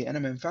إزاي؟ أنا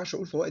ما ينفعش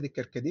أقول فوائد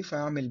الكركديه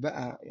فأعمل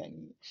بقى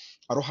يعني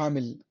أروح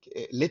أعمل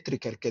لتر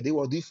كركديه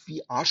وأضيف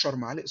فيه 10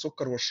 معالق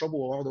سُكّر وأشربه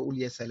وأقعد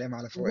أقول يا سلام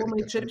على وهو فوائد ما الكركديه.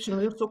 يتشربش من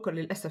غير سُكّر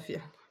للأسف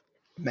يعني.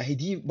 ما هي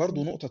دي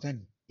برضه إمم، نقطة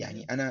تانية.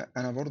 يعني إمم،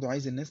 أنا برضه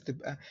عايز الناس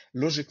تبقى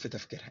logic في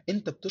تفكيرها.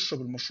 أنت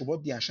بتشرب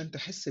المشروبات دي عشان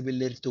تحس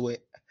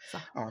بالارتواء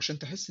صح، أو عشان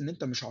تحس إن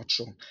أنت مش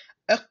عطشان.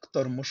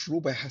 أكتر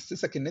مشروب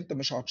هيحسسك إن أنت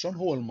مش عطشان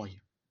هو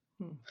المَيّة.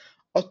 إمم،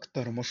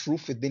 أكتر مشروب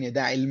في الدنيا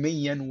ده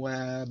علميًا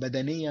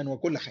وبدنيًا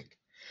وكل حاجة.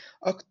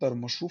 أكتر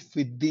مشروب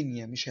في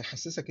الدنيا مش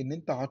هيحسسك إن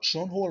أنت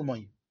عطشان هو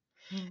المَيّة.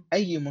 إمم،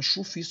 أي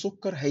مشروب فيه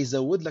سُكّر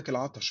هيزوّد لك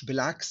العطش،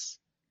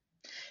 بالعكس.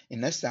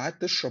 الناس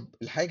ساعات تشرب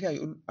الحاجة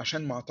يقول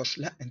عشان ما أعطش،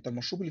 لأ، أنت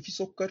المشروب اللي فيه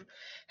سُكّر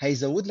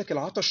هيزوّد لك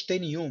العطش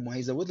تاني يوم،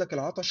 وهيزوّد لك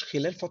العطش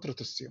خلال فترة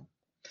الصيام.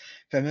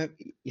 فما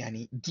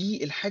يعني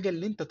دي الحاجة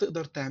اللي أنت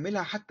تقدر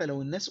تعملها حتى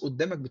لو الناس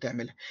قدّامك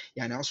بتعملها.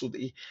 يعني أقصد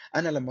إيه،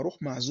 أنا لمّا أروح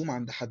معزوم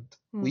عند حد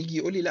إمم، وييجي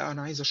يقول لي لأ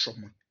أنا عايز أشرب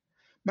مَيّة،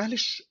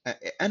 معلش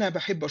أنا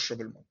باحب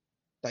أشرب المَيّة.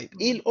 طيب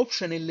إيه إمم،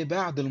 الoption اللي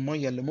بعد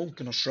المَيّة اللي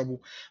ممكن أشربه؟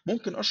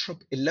 ممكن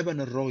أشرب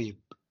اللبن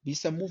الرايب،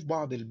 بيسموه في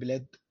بعض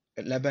البلاد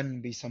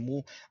لبن،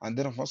 بيسموه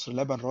عندنا في مصر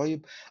لبن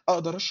رايب.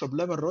 أقدر أشرب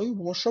لبن رايب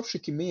وما أشربش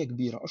كمية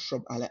كبيرة،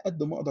 أشرب على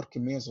قد ما أقدر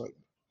كمية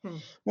صغيرة.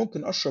 إمم،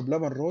 ممكن أشرب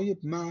لبن رايب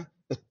مع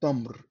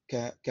التمر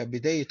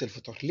كبداية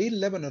الفطار. ليه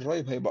اللبن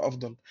الرايب هيبقى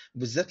أفضل؟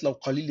 وبالذات لو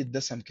قليل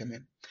الدسم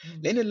كمان.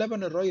 إمم، لأن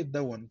اللبن الرايب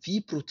دوًّا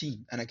فيه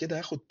بروتين، أنا كده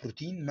هاخد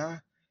بروتين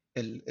مع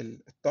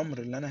التمر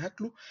اللي أنا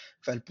هاكله.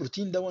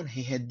 فالبروتين دوًّا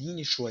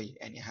هيهدّيني شوية،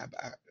 يعني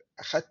هابقى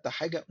اخدت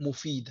حاجه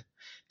مفيده.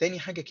 تاني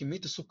حاجه كميه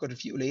السكر اللي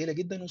فيه قليله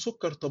جدا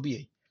وسكر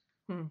طبيعي،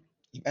 مم.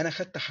 يبقى انا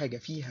خدت حاجه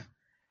فيها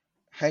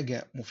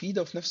حاجه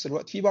مفيده. وفي نفس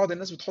الوقت في بعض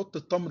الناس بتحط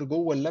التمر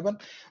جوه اللبن،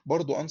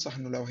 برضو انصح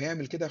انه لو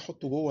هيعمل كده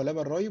يحطه جوه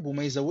لبن رايب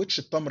وما يزودش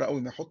التمر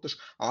قوي، ما يحطش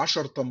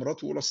 10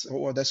 تمرات ويقول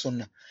هو ده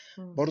سنه.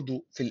 مم.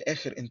 برضو في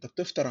الاخر انت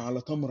بتفطر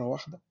على تمره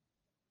واحده،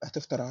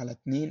 هتفطر على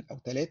اتنين او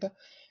تلاته.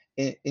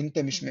 انت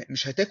مش مم.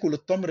 مش هتاكل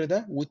التمر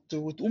ده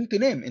وتقوم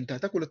تنام، انت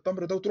هتاكل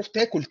التمر ده وتروح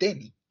تاكل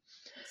تاني.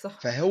 صح.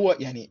 فهو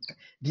يعني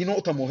دي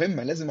نقطة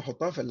مهمة لازم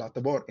احطها في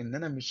الاعتبار، ان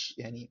انا مش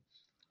يعني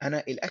انا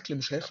الاكل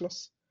مش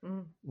هيخلص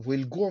مم.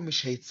 والجوع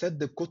مش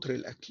هيتسد بكتر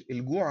الاكل.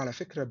 الجوع على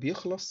فكرة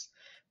بيخلص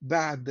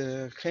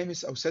بعد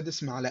خامس او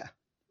سادس معلقة،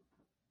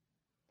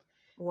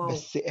 واو.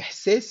 بس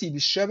احساسي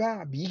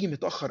بالشبع بيجي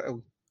متأخر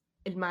قوي.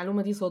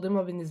 المعلومة دي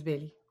صادمة بالنسبة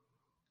لي.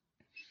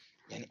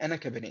 يعني انا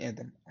كبني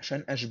ادم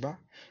عشان اشبع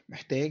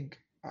محتاج،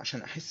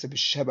 عشان احس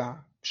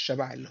بالشبع،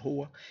 الشبع اللي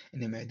هو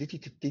ان معدتي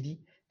تبتدي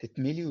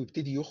تتملي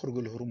ويبتدي يخرج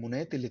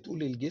الهرمونات اللي تقول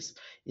للجسم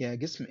يا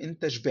جسم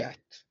انت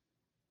شبعت.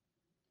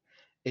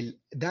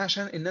 ده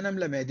عشان ان انا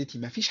املى معدتي.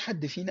 ما فيش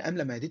حد فينا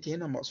املى معدتي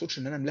هنا، ما اقصدش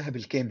ان انا املاها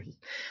بالكامل.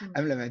 مم.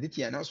 املى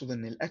معدتي يعني اقصد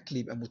ان الاكل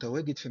يبقى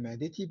متواجد في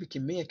معدتي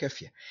بكميه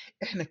كافيه.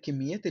 احنا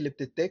الكميات اللي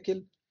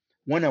بتتاكل،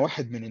 وانا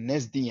واحد من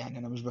الناس دي، يعني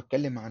انا مش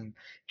بتكلم عن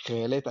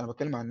خيالات، انا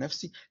بتكلم عن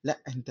نفسي.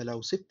 لا، انت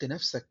لو سبت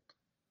نفسك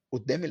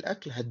قدام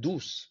الاكل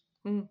هتدوس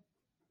مم.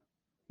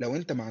 لو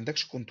انت ما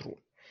عندكش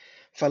كنترول.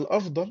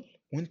 فالافضل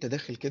وانت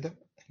داخل كده،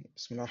 يعني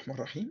بسم الله الرحمن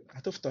الرحيم،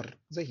 هتفطر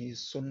زي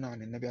السنه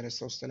عن النبي عليه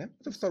الصلاه والسلام،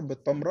 هتفطر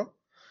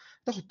بالتمره.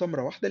 تاخد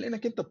تمره واحده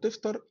لانك انت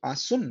بتفطر على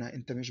السنه،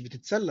 انت مش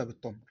بتتسلى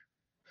بالتمر.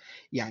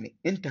 يعني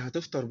انت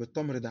هتفطر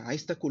بالتمر ده،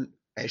 عايز تاكل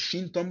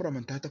 20 تمره ما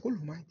انت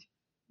هتاكلهم عادي،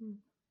 مم.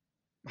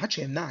 ما حدش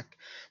هيمنعك.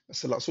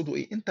 بس اللي اقصده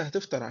ايه، انت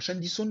هتفطر عشان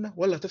دي سنه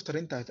ولا هتفطر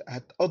انت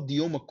هتقضي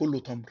يومك كله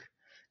تمر؟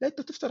 لا،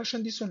 انت تفطر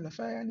عشان دي سنه،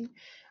 فيعني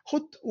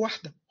خد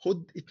واحده،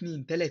 خد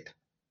اتنين تلاته،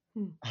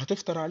 مم.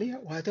 هتفطر عليها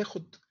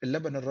وهتاخد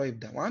اللبن الرايب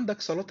ده.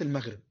 وعندك صلاة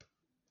المغرب،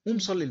 قوم مم.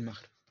 صلي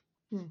المغرب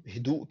مم.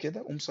 بهدوء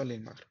كده، قوم صلي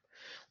المغرب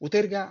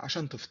وترجع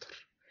عشان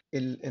تفطر.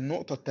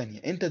 النقطة التانية،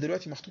 انت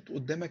دلوقتي محطوط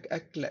قدامك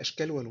اكل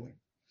اشكال والوان،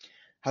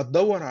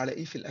 هتدور على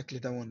ايه في الاكل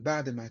دون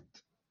بعد ما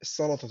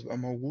السلطة تبقى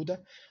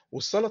موجودة.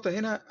 والسلطة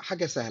هنا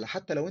حاجة سهلة،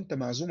 حتى لو انت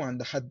معزوم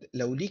عند حد،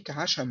 لو ليك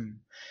عشم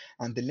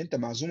عند اللي انت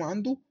معزوم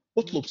عنده مم.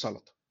 اطلب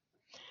سلطة.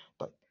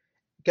 طيب،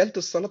 كلت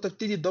السلطة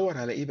تبتدي تدور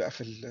على ايه بقى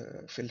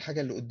في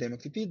الحاجة اللي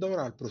قدامك، تبتدي تدور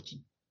على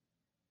البروتين.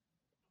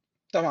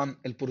 طبعا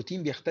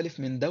البروتين بيختلف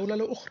من دولة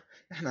لأخرى.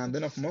 احنا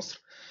عندنا في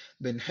مصر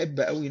بنحب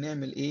قوي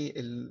نعمل ايه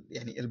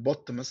يعني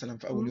البط مثلا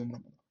في اول مم. يوم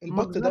رمضان،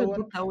 البط مجزرة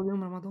دون. بط أول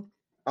يوم رمضان.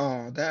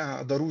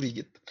 ده ضروري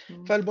جدا.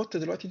 مم. فالبط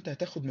دلوقتي انت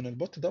هتاخد من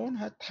البط دون،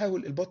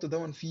 هتحاول البط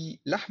دون فيه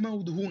لحمة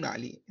ودهون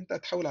عليه، انت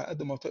هتحاول على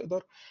قد ما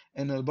تقدر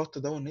ان البط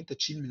دون ان انت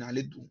تشيل من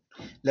عليه الدهون.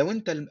 لو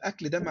انت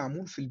الاكل ده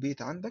معمول في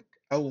البيت عندك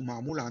او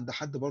معمول عند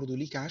حد برضه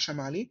ليك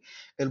عشم عليه،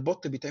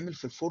 البط بيتعمل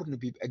في الفرن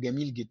بيبقى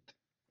جميل جدا.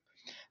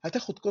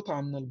 هتاخد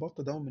قطعة من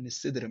البط ده ومن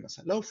الصدر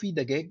مثلا، لو في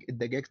دجاج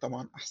الدجاج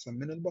طبعا أحسن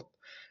من البط،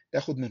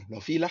 تاخد منه. لو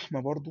في لحمة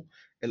برضو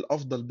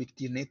الأفضل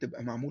بكتير إن هي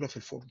تبقى معمولة في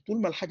الفرن.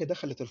 طول ما الحاجة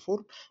دخلت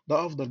الفرن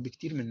ده أفضل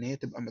بكتير من إن هي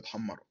تبقى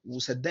متحمرة.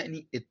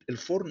 وصدقني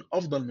الفرن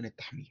أفضل من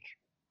التحمير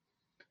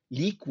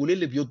ليك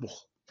وللي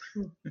بيطبخ.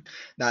 مم.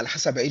 ده على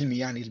حسب علمي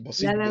يعني لا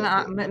البسيط لا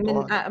لا،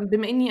 بالله عليك.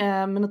 بما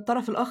إني من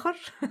الطرف الآخر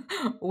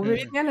وبما مم.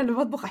 إني أنا اللي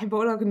بطبخ، أحب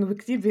أقول لك إنه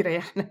بكتير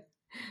بيريحنا.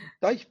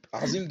 طيب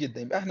عظيم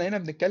جدا، يبقى احنا هنا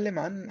بنتكلم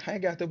عن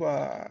حاجة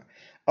هتبقى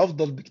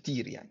أفضل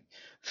بكتير يعني.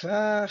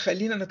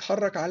 فخلينا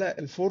نتحرك على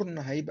الفرن،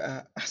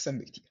 هيبقى أحسن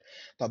بكتير.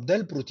 طب ده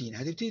البروتين،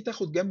 هتبتدي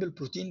تاخد جنب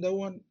البروتين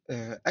دون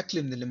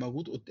أكل من اللي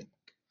موجود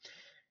قدامك.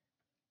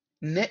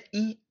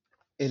 نقي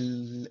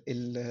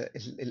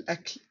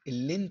الأكل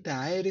اللي أنت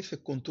عارف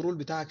الكنترول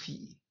بتاعك فيه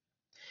إيه.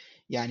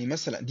 يعني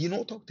مثلا دي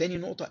نقطة. تاني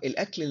نقطة،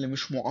 الأكل اللي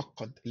مش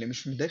معقد، اللي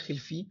مش مداخل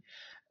فيه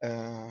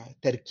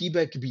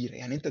تركيبة كبيرة.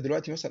 يعني انت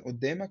دلوقتي مثلا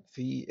قدامك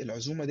في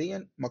العزومة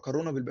دي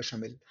مكرونة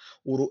بالبشاميل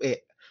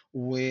ورقاق،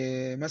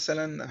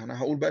 ومثلا انا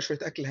هقول بقى شوية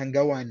اكل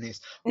هنجوع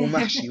الناس،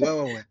 ومحشي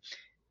و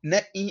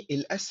نقي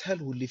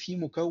الاسهل واللي فيه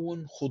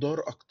مكون خضار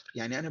اكتر.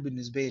 يعني انا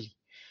بالنسبة لي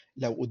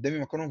لو قدامي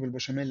مكرونة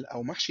بالبشاميل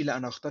او محشي، لا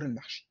انا هختار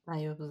المحشي.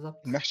 أيوه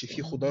بالظبط. المحشي فيه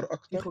يعني خضار في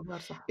اكتر. خضار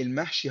صح.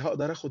 المحشي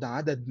هقدر اخد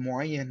عدد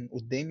معين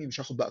قدامي، مش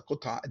هاخد بقى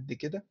قطعة قد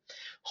كده.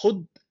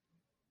 خد،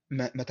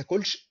 ما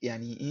تاكلش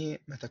يعني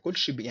ايه، ما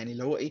تاكلش يعني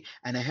اللي هو ايه،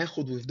 انا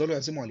هاخد ويفضلوا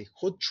يعزموا عليك.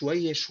 خد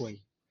شويه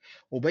شويه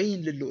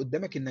وبين للي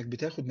قدامك انك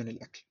بتاخد من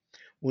الاكل.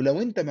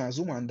 ولو انت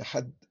معزوم عند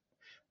حد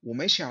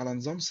وماشي على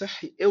نظام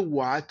صحي،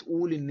 اوعى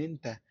تقول ان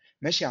انت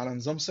ماشي على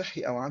نظام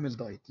صحي او عامل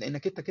دايت،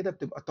 لانك انت كده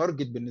بتبقى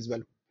تارجت بالنسبه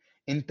لهم.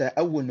 انت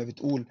اول ما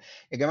بتقول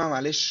يا جماعه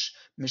معلش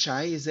مش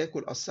عايز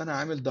اكل اصل انا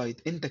عامل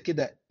دايت، انت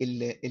كده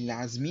اللي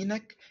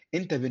عازمينك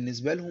انت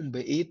بالنسبه لهم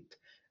بقيت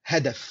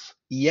هدف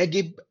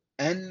يجب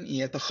ان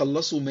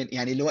يتخلصوا من،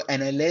 يعني اللي هو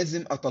انا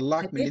لازم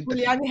اطلعك من اللي انت هتاكل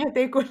فيه يعني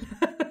هتاكل.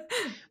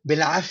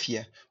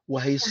 بالعافيه.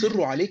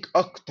 وهيصرّوا عليك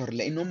أكتر،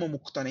 لإن هُم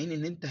مقتنعين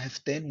إن أنت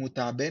هفتان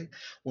وتعبان،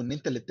 وإن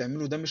أنت اللي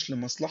بتعمله ده مش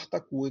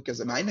لمصلحتك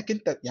وكذا، مع إنّك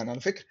أنت يعني على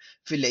فكرة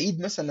في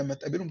العيد مثلًا لمّا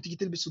تقابلهم تيجي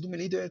تلبس هدوم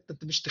العيد يقول لك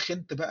أنت مش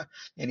تخنت بقى،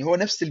 يعني هو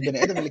نفس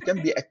البني آدم اللي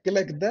كان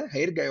بيأكّلك ده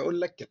هيرجع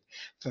يقول لك كده،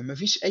 فما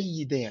فيش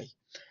أي داعي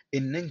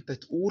إن أنت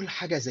تقول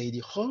حاجة زي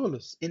دي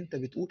خالص، أنت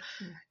بتقول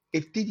إمم،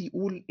 ابتدي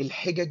قُل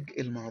الحِجَج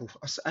المعروفة،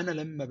 أصل أنا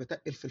لمّا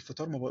باتقِّل في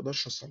الفطار ما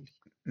باقدرش أصلّي،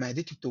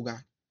 معدتي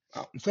بتوجعني،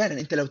 فعلًا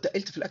أنت لو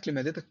تقِّلت في الأكل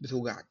معدتك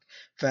بتوجعك،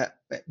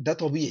 فده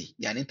طبيعي،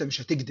 يعني أنت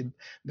مش هتكدب،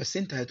 بس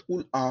أنت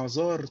هتقول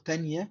أعذار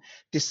تانية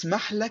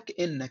تسمح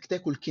لك إنّك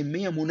تاكل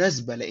كمية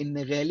مناسبة، لإن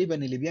غالبًا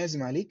اللي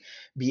بيعزم عليك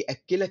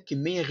بيأكّلك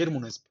كمية غير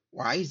مناسبة،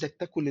 وعايزك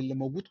تاكل اللي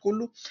موجود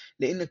كلّه،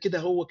 لإن كده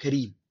هو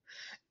كريم.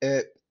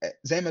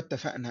 زي ما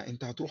اتفقنا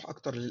أنت هتروح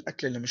أكتر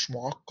للأكل اللي مش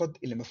مُعقّد،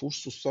 اللي ما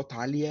فيهوش صوصات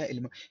عالية،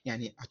 اللي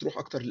يعني هتروح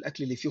أكتر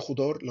للأكل اللي فيه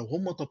خضار، لو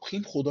هم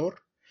طابخين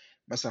خضار،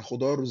 مثلًا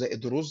خضار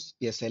زائد رُز،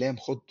 يا سلام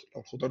خُد،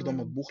 لو الخضار ده إمم،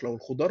 مطبوخ، لو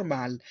الخضار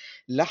مع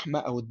اللحمة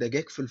أو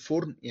الدجاج في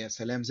الفرن، يا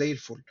سلام زي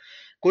الفل.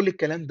 كل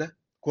الكلام ده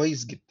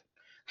كويس جدًا.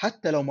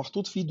 حتى لو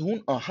محطوط فيه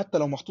دهون حتى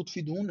لو محطوط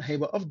فيه دهون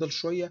هيبقى أفضل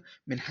شوية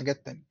من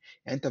حاجات تانية.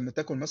 يعني أنت أمّا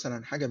تاكل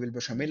مثلًا حاجة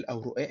بالبشاميل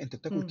أو رقاق، أنت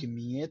بتاكل إمم.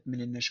 كميات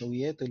من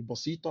النشويات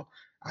البسيطة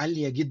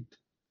عالية جدًا.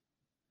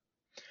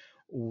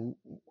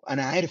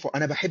 وأنا عارف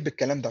وأنا باحب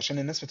الكلام ده عشان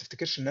الناس ما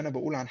تفتكرش إن أنا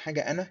باقول عن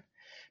حاجة أنا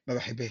ما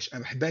باحبهاش،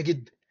 أنا باحبها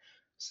جدًا،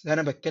 بس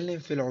أنا باتكلم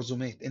في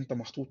العزومات، أنت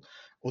محطوط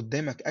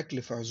قدّامك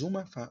أكل في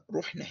عزومة،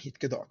 فروح ناحية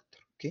كده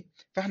أكتر، أوكي؟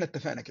 فإحنا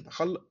اتفقنا كده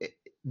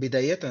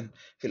بدايةً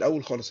في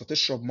الأول خالص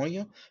هتشرب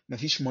مَيّة، ما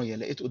فيش مَيّة،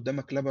 لقيت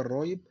قدّامك لبن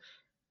رايب،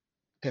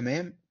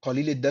 تمام،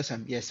 قليل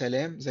الدسم، يا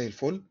سلام زي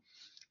الفل.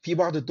 في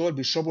بعض الدول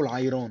بيشربوا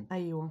العيران.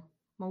 أيوه،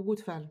 موجود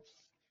فعلًا.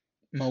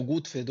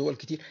 موجود في دول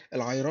كتير،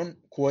 العيران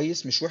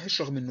كويس مش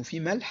وِحِش رغم إنه فيه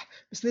ملح،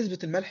 بس نسبة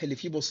الملح اللي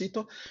فيه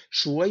بسيطة،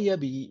 شوية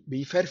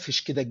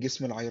بيفرفش كده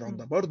الجسم العيران إمم،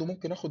 ده، برضه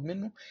ممكن آخُد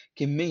منّه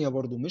كمية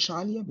برضه مش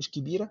عالية، مش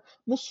كبيرة،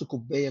 نُص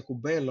كوباية،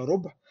 كوباية إلّا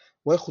ربع،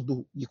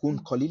 وآخُده يكون إمم،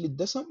 قليل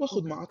الدسم،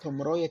 وآخُد أوكي. معاه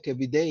تمراية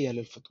كبداية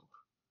للفطار،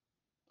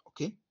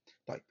 أوكي؟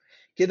 طيب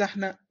كده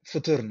إحنا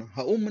فطرنا،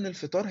 هاقوم من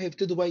الفطار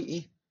هيبتدوا بقى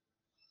إيه،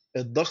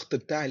 الضغط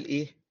بتاع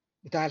الإيه،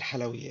 بتاع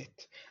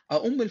الحلويات،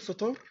 أقوم من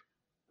الفطار،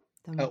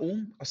 تمام.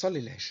 أقوم أصلّي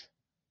العِشا،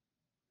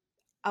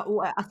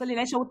 وأصلّي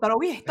العشا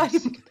والتراويح طيب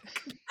بس كده،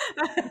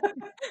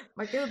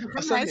 ما كده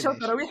دخلنا أصلّي عشا العِشا.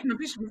 وتراويح ما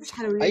فيش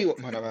حلويات. أيوه،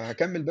 ما أنا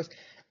هاكمّل بس،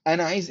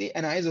 أنا عايز إيه،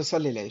 أنا عايز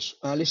أصلّي العِشا،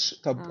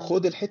 معلش طَب آه.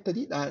 خُد الحتّة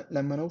دي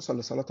لمّا نوصل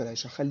لصلاة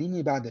العِشا،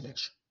 خلّيني بعد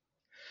العِشا.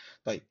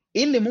 طيب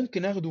إيه اللي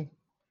ممكن آخده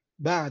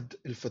بعد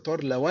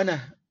الفطار لو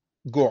أنا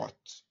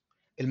جُعت؟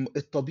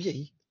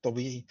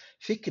 الطبيعي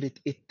فكرة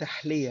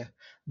التحلية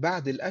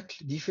بعد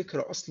الأكل دي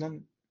فكرة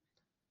أصلًا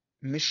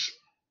مش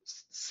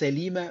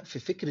سليمة في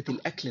فكرة صح.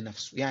 الأكل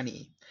نَفْسه، يعني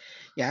إيه؟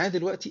 يعني أنا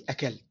دلوقتي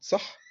أكلت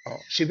صح؟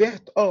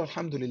 شبعت؟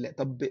 الحمد لله،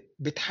 طَب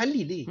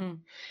بتحلّي ليه؟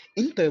 إمم،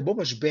 أنت يا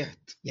بابا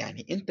شبعت،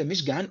 يعني أنت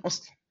مش جعان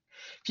أصلًا.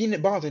 في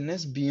بعض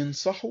الناس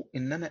بينصحوا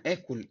إن أنا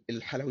آكل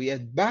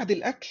الحلويات بعد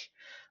الأكل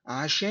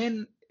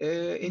عشان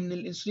إن إمم،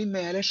 الأنسولين ما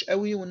يعلاش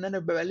أوي وإن أنا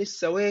بابقى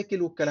لسه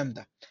واكل والكلام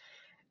ده.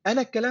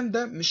 أنا الكلام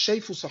ده مش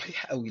شايفه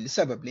صحيح أوي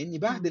لسبب، لإني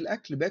بعد إمم.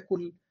 الأكل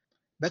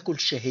باكل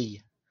شهية،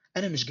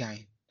 أنا مش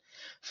جعان،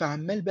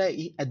 فعمّال بقى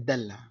إيه،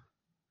 أتدلّع،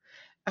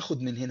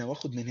 آخُد من هنا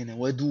وآخُد من هنا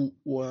وأدوق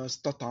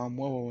واستطعم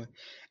و.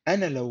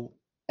 أنا لو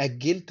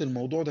أجّلت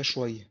الموضوع ده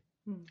شوية،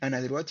 إمم،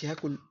 أنا دلوقتي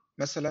هاكل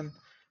مثلًا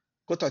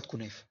قطعة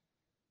كنافة.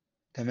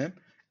 تمام،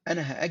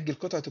 أنا هأجّل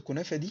قطعة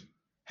الكنافة دي،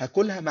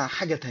 هاكلها مع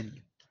حاجة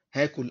تانية،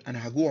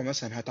 أنا هاجوع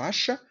مثلًا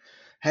هاتعشّى،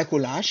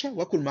 هاكل عشا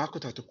وآكل معاه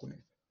قطعة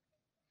الكنافة،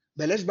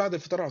 بلاش بعد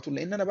الفطار على طول،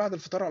 لإن أنا بعد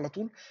الفطار على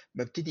طول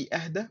بابتدي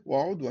أهدى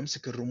وأقعد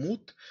وأمسك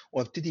الريموت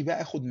وأبتدي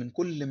بقى آخُد من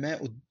كل ما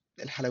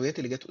الحلويات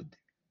اللي جات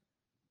قدّامي.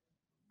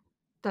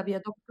 طَب يا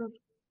دكتور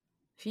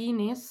في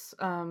ناس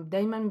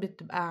دايمًا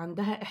بتبقى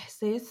عندها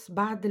إحساس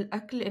بعد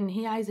الأكل إن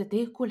هي عايزة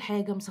تاكل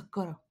حاجة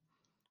مسكّرة،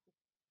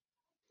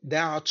 ده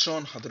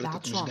عطشان ده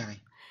حضرتك مش عطشان، جعان.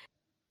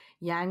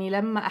 يعني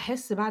لمّا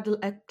أحس بعد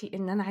الأكل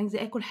إن أنا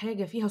عايزة آكل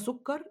حاجة فيها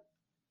سُكّر،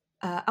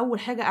 أول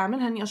حاجة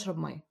أعملها إني أشرب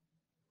مَيّة.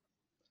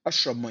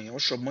 أشرب مَيّة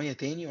وأشرب مَيّة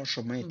تاني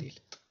وأشرب مَيّة إمم،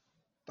 تالت.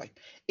 طيب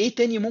إيه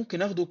تاني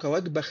ممكن آخده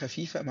كوجبة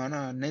خفيفة؟ ما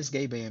أنا الناس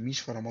جايبة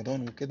ياميش في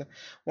رمضان وكده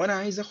وأنا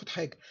عايز آخُد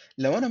حاجة،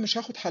 لو أنا مش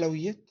هاخُد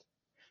حلويات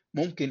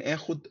ممكن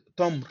آخُد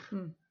تمر.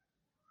 إمم،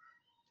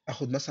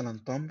 آخُد مثلًا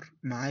تمر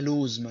مع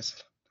لوز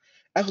مثلًا،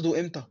 آخده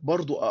إمتى؟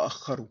 برضه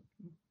أأخّره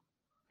إمم،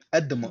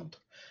 قد ما إمم، أقدر،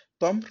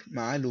 تمر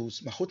مع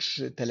لوز، ما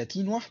آخُدش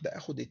 30 واحدة،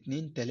 آخُد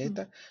 2، إمم،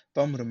 3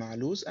 تمر مع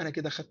لوز، أنا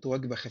كده خدت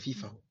وجبة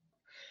خفيفة إمم. أهو.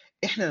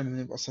 إحنا لمّا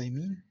بنبقى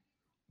صايمين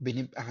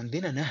بنبقى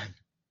عندنا نَهَم،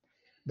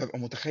 بابقى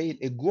متخيّل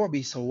الجوع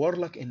بيصوّر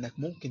لك إنّك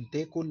ممكن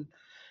تاكل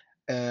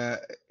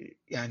آآ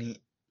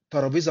يعني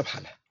ترابيزة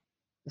بحالها،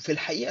 وفي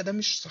الحقيقة ده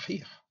مش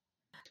صحيح.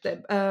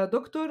 طيب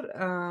دكتور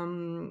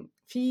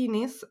في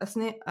ناس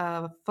أثناء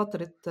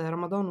فترة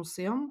رمضان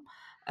والصيام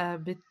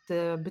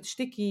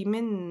بتشتكي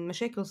من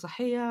مشاكل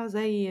صحية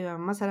زي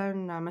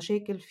مثلًا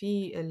مشاكل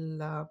في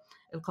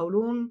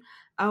القولون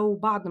أو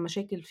بعض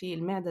مشاكل في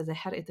المعدة زي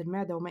حرقة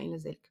المعدة وما إلى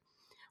ذلك.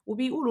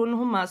 وبيقولوا إن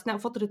هم أثناء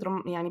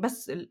فترة يعني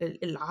بس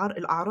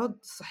الأعراض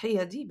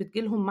الصحية دي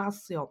بتيجي لهم مع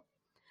الصيام.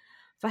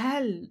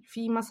 فهل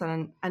في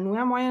مثلًا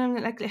أنواع معيّنة من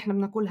الأكل إحنا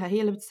بناكلها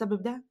هي اللي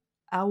بتسبب ده،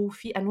 أو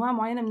في أنواع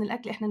معيّنة من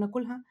الأكل إحنا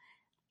ناكلها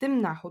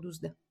تمنع حدوث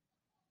ده؟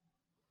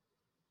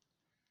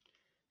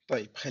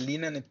 طيب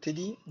خلينا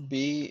نبتدي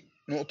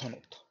بنقطة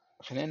نقطة.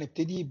 خلينا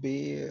نبتدي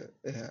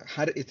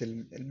بحرقة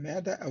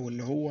المعدة، أو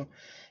اللي هو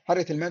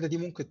حرقة المعدة دي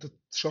ممكن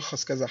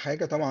تتشخص كذا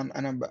حاجة. طبعا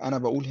أنا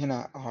بقول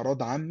هنا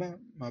أعراض عامة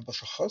ما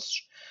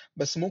بشخصش،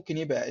 بس ممكن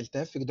يبقى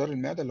التهاب في جدار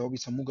المعدة اللي هو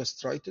بيسموه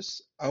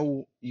جاسترايتس،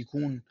 أو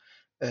يكون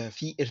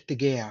في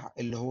ارتجاع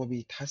اللي هو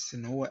بيتحس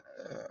إن هو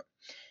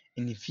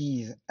إن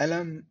في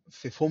ألم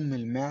في فم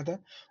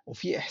المعدة،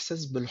 وفي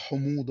إحساس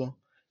بالحموضة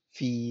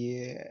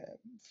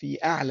في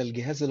أعلى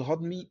الجهاز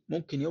الهضمي،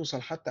 ممكن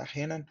يوصل حتى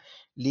أحيانا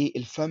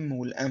للفم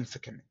والأنف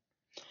كمان.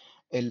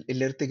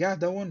 الارتجاع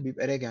دون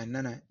بيبقى راجع إن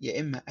أنا يا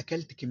إما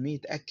أكلت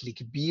كمية أكل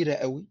كبيرة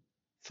قوي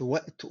في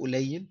وقت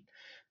قليل،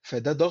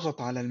 فده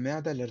ضغط على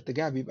المعدة.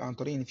 الارتجاع بيبقى عن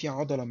طريق إن في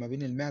عضلة ما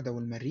بين المعدة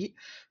والمريء،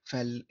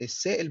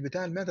 فالسائل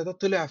بتاع المعدة ده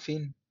طلع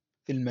فين؟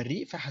 في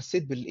المريء،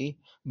 فحسيت بالإيه؟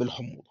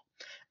 بالحموضة.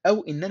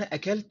 أو إن أنا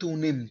أكلت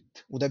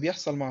ونمت، وده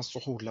بيحصل مع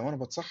السحور. لو أنا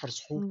باتسحّر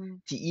سحور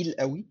إمم، تقيل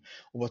أوي،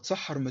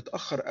 وباتسحّر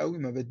متأخّر أوي،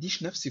 ما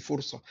بادّيش نَفْسي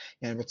فرصة.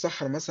 يعني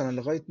باتسحّر مثلًا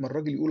لغاية ما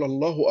الراجل يقول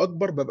الله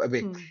أكبر بابقى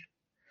باكل، إمم،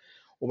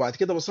 وبعد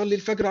كده باصلّي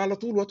الفجر على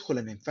طول وأدخل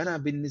أنام. فأنا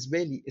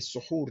بالنسبة لي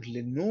السحور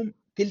للنوم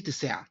تِلت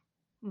ساعة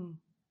إمم،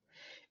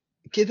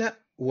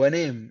 كده،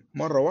 وأنام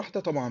مرّة واحدة.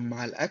 طبعًا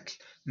مع الأكل،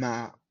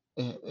 مع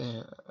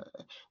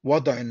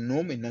وضع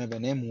النوم، إن أنا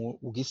بانام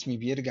وجسمي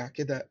بيرجع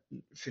كده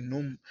في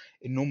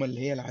النومة اللي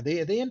هي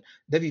العادية ديًّا،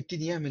 ده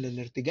بيبتدي يعمل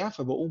الارتجاع،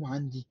 فباقوم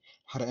عندي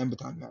حرقان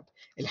بتاع المعدة.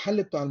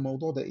 الحل بتاع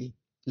الموضوع ده إيه؟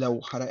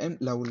 لو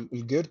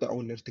الجِرد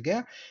أو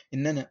الارتجاع،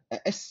 إن أنا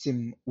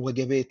أقسّم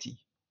وجباتي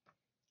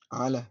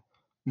على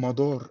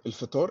مدار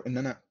الفطار، إن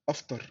أنا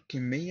أفطر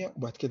كمية،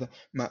 وبعد كده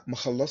ما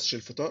أخلّصش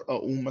الفطار،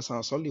 أقوم مثلًا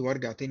أصلّي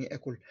وأرجع تاني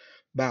آكل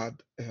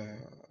بعد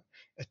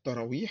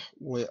التراويح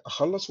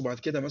وأخلّص، وبعد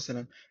كده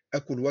مثلًا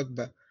آكل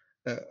وجبة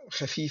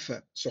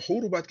خفيفة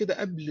سحور، وبعد كده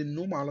قبل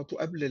النوم على طول،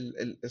 قبل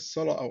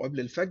الصلاة أو قبل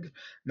الفجر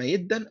ما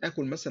يدَّن،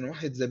 آكل مثلًا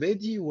واحد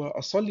زبادي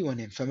وأصلّي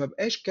وأنام، فما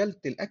ابقاش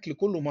كلت الأكل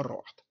كلّه مرّة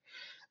واحدة.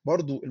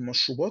 برضه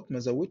المشروبات ما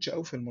ازودش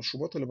أوي في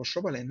المشروبات اللي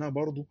باشربها، لأنها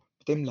برضه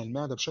بتملى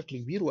المعدة بشكل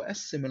كبير.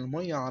 وأقسّم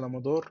المَيّة على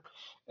مدار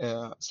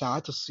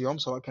ساعات الصيام،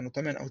 سواء كانوا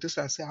 8 أو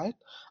 9 ساعات،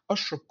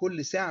 أشرب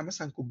كل ساعة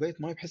مثلًا كوباية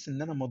مَيّة، بحيث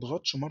إن أنا ما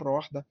اضغطش مرّة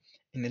واحدة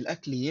إن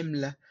الأكل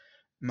يملى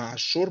مع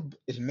الشرب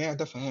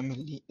المعدة،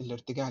 فيعمل لي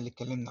الارتجاع اللي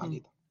اتكلمنا عليه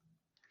إمم، ده.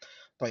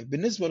 طيب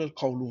بالنسبة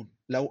للقولون،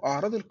 لو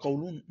أعراض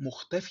القولون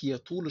مختفية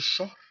طول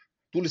الشهر،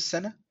 طول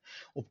السنة،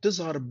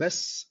 وبتظهر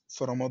بس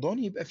في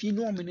رمضان، يبقى في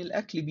نوع من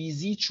الأكل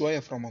بيزيد شوية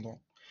في رمضان.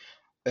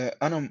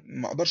 أنا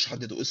ما أقدرش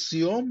أحدّده.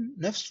 الصيام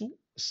نَفْسه،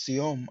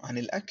 الصيام عن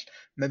الأكل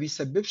ما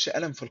بيسبّبش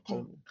ألم في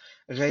إمم، القولون.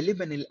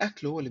 غالبًا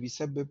الأكل هو اللي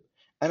بيسبّب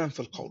ألم في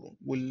القولون.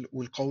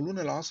 والقولون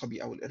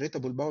العصبي أو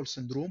الirritable bowel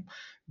syndrome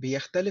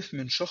بيختلف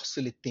من شخص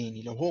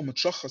للتاني. لو هو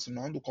متشخّص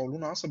إنه عنده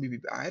قولون عصبي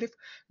بيبقى عارف،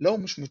 لو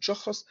مش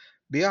متشخّص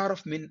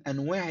بيعرف من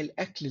أنواع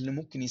الأكل اللي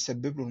ممكن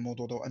يسبّب له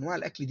الموضوع ده. وأنواع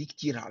الأكل دي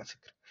كتيرة على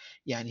فكرة.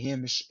 يعني هي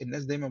مش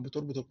الناس دايمًا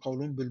بتربط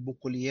القولون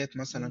بالبقوليات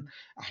مثلًا، إمم،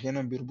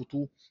 أحيانًا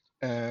بيربطوه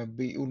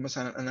بيقول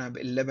مثلًا أنا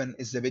اللبن،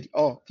 الزبادي،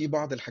 في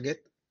بعض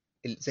الحاجات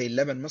زي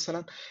اللبن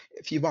مثلًا،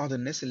 في بعض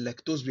الناس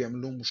اللاكتوز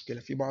بيعمل لهم مشكلة،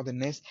 في بعض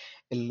الناس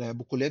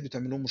البقوليات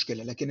بتعمل لهم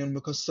مشكلة، لكن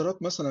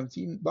المكسرات مثلًا،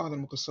 في بعض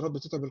المكسرات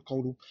بتتعب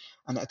القولون.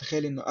 أنا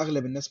أتخيل إن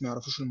أغلب الناس ما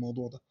يعرفوش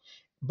الموضوع ده.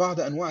 بعض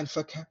أنواع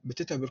الفاكهة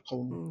بتتعب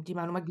القولون. إمم، دي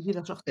معلومات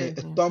جديدة شخصيًا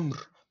يعني.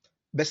 التمر،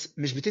 بس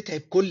مش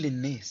بتتعب كل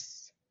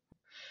الناس.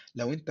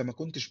 لو أنت ما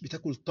كنتش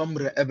بتاكل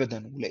تمر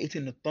أبدًا، ولقيت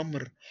إن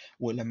التمر،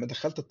 ولمّا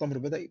دخّلت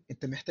التمر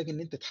أنت محتاج إن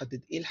أنت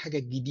تحدد إيه الحاجة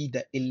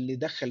الجديدة اللي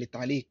دخلت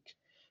عليك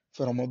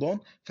في رمضان،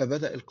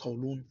 فبدأ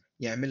القولون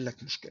يعمل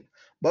لك مشكلة.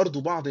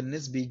 برضه بعض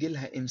الناس بييجي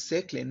لها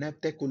إمساك لإنها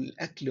بتاكل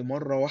الأكل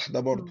مرّة واحدة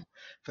برضه، إمم.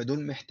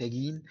 فدول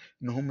محتاجين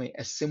إن هم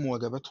يقسّموا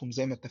وجباتهم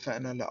زي ما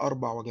اتفقنا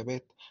ل4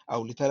 وجبات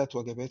أو ل3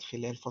 وجبات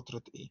خلال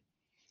فترة إيه،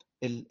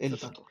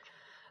 الفطار. الفطار.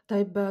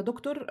 طيب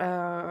دكتور،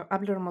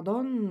 قبل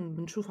رمضان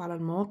بنشوف على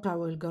المواقع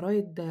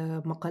والجرايد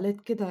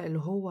مقالات كده اللي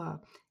هو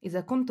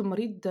إذا كنت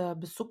مريض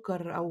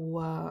بالسُكّر أو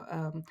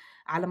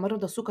على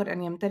مرضى السُكّر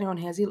أن يمتنعوا عن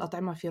هذه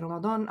الأطعمة في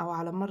رمضان، أو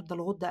على مرضى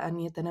الغدة أن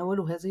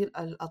يتناولوا هذه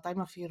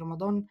الأطعمة في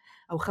رمضان،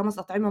 أو 5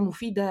 أطعمة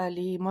مفيدة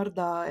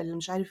لمرضى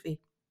مش عارف إيه.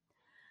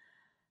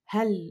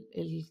 هل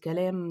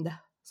الكلام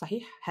ده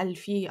صحيح؟ هل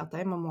في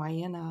أطعمة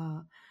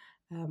معيّنة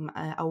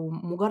أو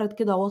مجرد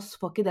كده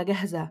وصفة كده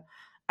جاهزة،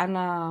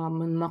 أنا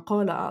من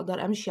مقالة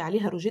أقدر أمشي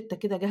عليها روجيتا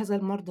كده جاهزة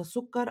لمرضى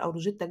السُكّر، أو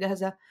روجيتا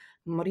جاهزة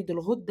لمريض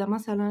الغدة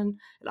مثلًا،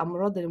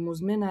 الأمراض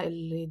المزمنة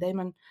اللي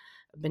دايمًا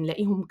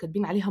بنلاقيهم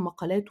كاتبين عليها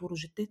مقالات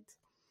وروجيتات؟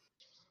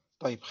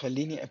 طيب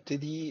خلّيني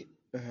أبتدي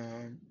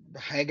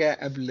بحاجة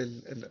قبل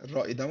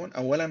الرأي دوًّا.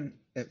 أولًا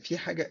في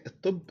حاجة،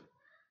 الطب،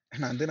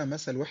 إحنا عندنا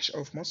مثل وِحِش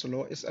أوي في مصر، اللي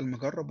هو اسأل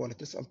مجرّب ولا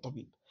تسأل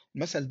طبيب.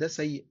 المثل ده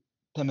سيء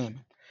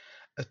تمامًا.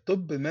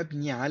 الطب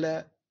مبني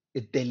على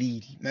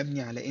الدليل،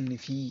 مبني على إن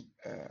في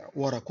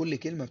ورا كل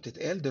كلمة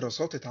بتتقال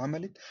دراسات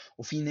اتعملت،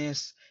 وفي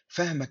ناس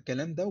فاهمة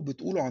الكلام ده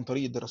وبتقوله عن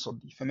طريق الدراسات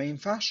دي. فما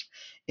ينفعش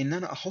إن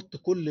أنا أحط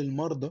كل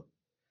المرضى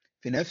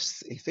في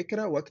نفس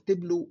الفكرة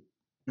واكتب له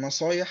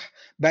نصايح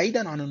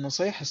بعيدا عن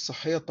النصايح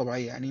الصحية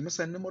الطبيعية. يعني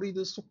مثلا ان مريض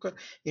السكر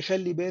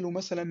يخلي باله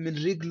مثلا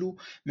من رجله،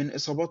 من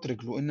اصابات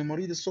رجله، ان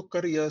مريض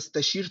السكر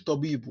يستشير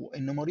طبيبه،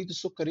 ان مريض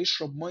السكر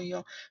يشرب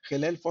مية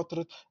خلال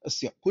فترة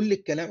الصيام، كل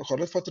الكلام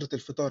خلال فترة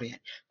الفطار.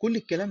 يعني كل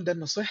الكلام ده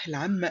النصايح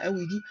العامة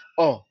قوي دي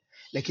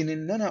لكن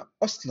ان انا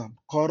اصلا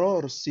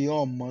قرار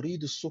صيام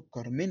مريض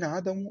السكر من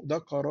عدمه ده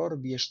قرار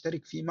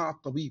بيشترك فيه مع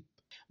الطبيب،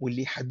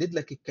 واللي يحدد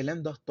لك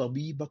الكلام ده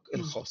طبيبك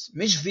إمم، الخاص،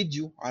 مش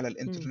فيديو على إمم،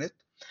 الانترنت،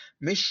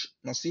 مش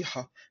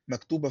نصيحة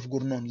مكتوبة في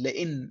جورنان.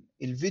 لأن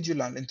الفيديو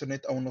اللي على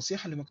الانترنت أو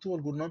النصيحة اللي مكتوبة في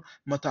الجورنان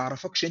ما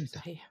تعرفكش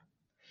صحيح.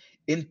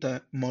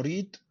 أنت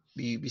مريض.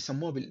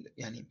 بيسموها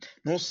يعني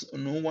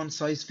no one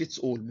size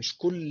fits all، مش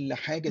كل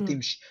حاجة إمم،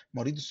 تمشي.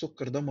 مريض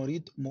السكر ده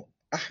مريض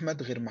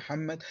أحمد غير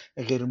محمد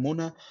غير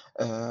منى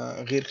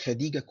غير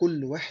خديجة،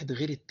 كل واحد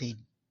غير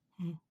التاني.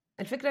 إمم.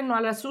 الفكرة إنه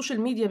على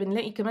السوشيال ميديا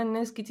بنلاقي كمان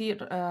ناس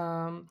كتير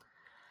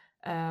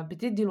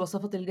بتدّي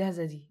الوصفات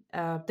الجاهزة دي،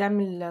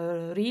 بتعمل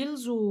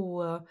reels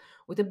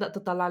وتبدأ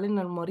تطلّع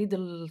لنا المريض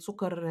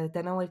السُكّر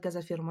تناول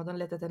كذا في رمضان،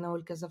 لا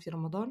تتناول كذا في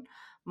رمضان،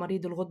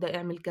 مريض الغدة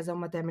اعمل كذا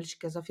وما تعملش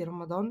كذا في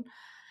رمضان،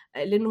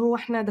 لإن هو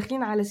إحنا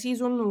داخلين على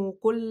season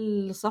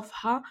وكل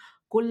صفحة،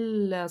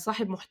 كل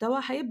صاحب محتوى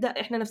هيبدأ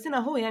إحنا نَفْسنا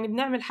أهو يعني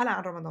بنعمل حلقة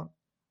عن رمضان.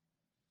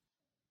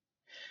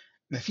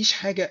 مفيش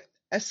حاجة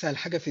أسهل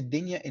حاجة في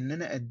الدنيا إن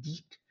أنا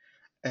أديك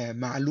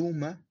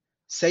معلومة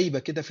سايبة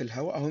كده في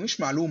الهوا، أو مش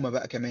معلومة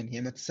بقى كمان،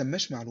 هي ما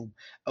تسماش معلومة،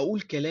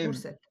 أقول كلام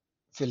مُرسل.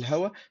 في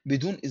الهوا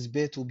بدون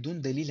إثبات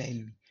وبدون دليل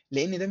علمي،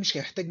 لأن ده مش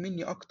هيحتاج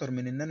مني أكتر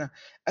من إن أنا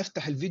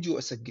أفتح الفيديو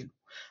وأسجله.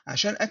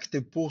 عشان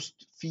أكتب بوست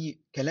فيه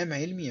كلام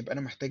علمي يبقى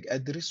أنا محتاج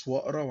أدرس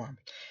وأقرأ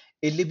وأعمل.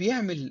 اللي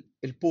بيعمل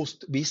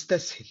البوست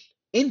بيستسهل،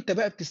 أنت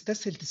بقى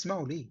بتستسهل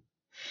تسمعه ليه؟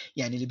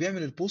 يعني اللي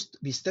بيعمل البوست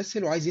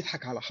بيستسهل وعايز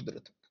يضحك على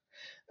حضرتك،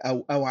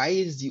 أو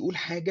عايز يقول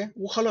حاجة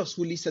وخلاص،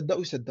 واللي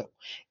يصدقه يصدقه.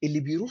 اللي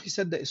بيروح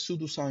يصدق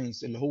السودو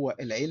ساينس اللي هو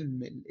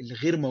العلم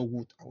الغير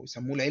موجود أو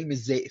يسموه العلم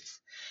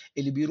الزائف،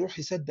 اللي بيروح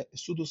يصدق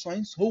السودو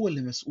ساينس هو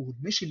اللي مسؤول،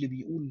 مش اللي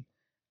بيقول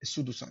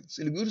السودو ساينس.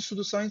 اللي بيقول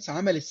السودو ساينس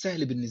عمل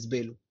السهل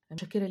بالنسبة له.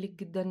 متشكرة ليك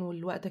جدًا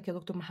ولوقتك يا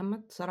دكتور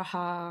محمد،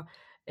 صراحة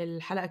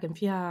الحلقة كان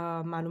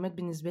فيها معلومات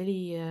بالنسبة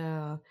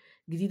لي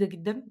جديدة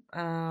جدًا،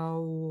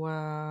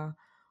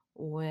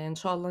 وإن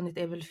شاء الله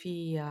نتقابل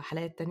في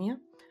حلقات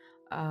تانية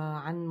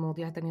عن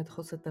مواضيع تانية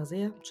تخص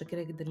التغذية.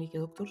 متشكرة جدًا ليك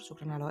يا دكتور،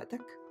 شكرًا على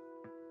وقتك.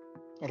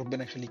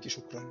 ربنا يخليكي،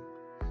 شكرا.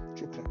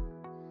 شكرا.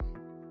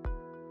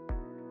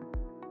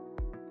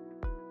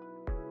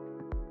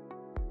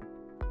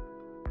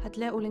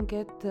 هتلاقوا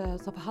لينكات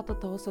صفحات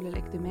التواصل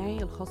الاجتماعي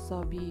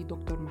الخاصة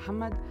بدكتور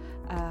محمد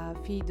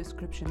في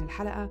description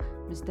الحلقة.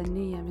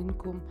 مستنية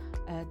منكم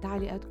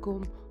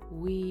تعليقاتكم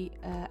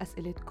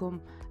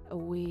وأسئلتكم،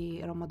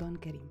 ورمضان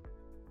كريم.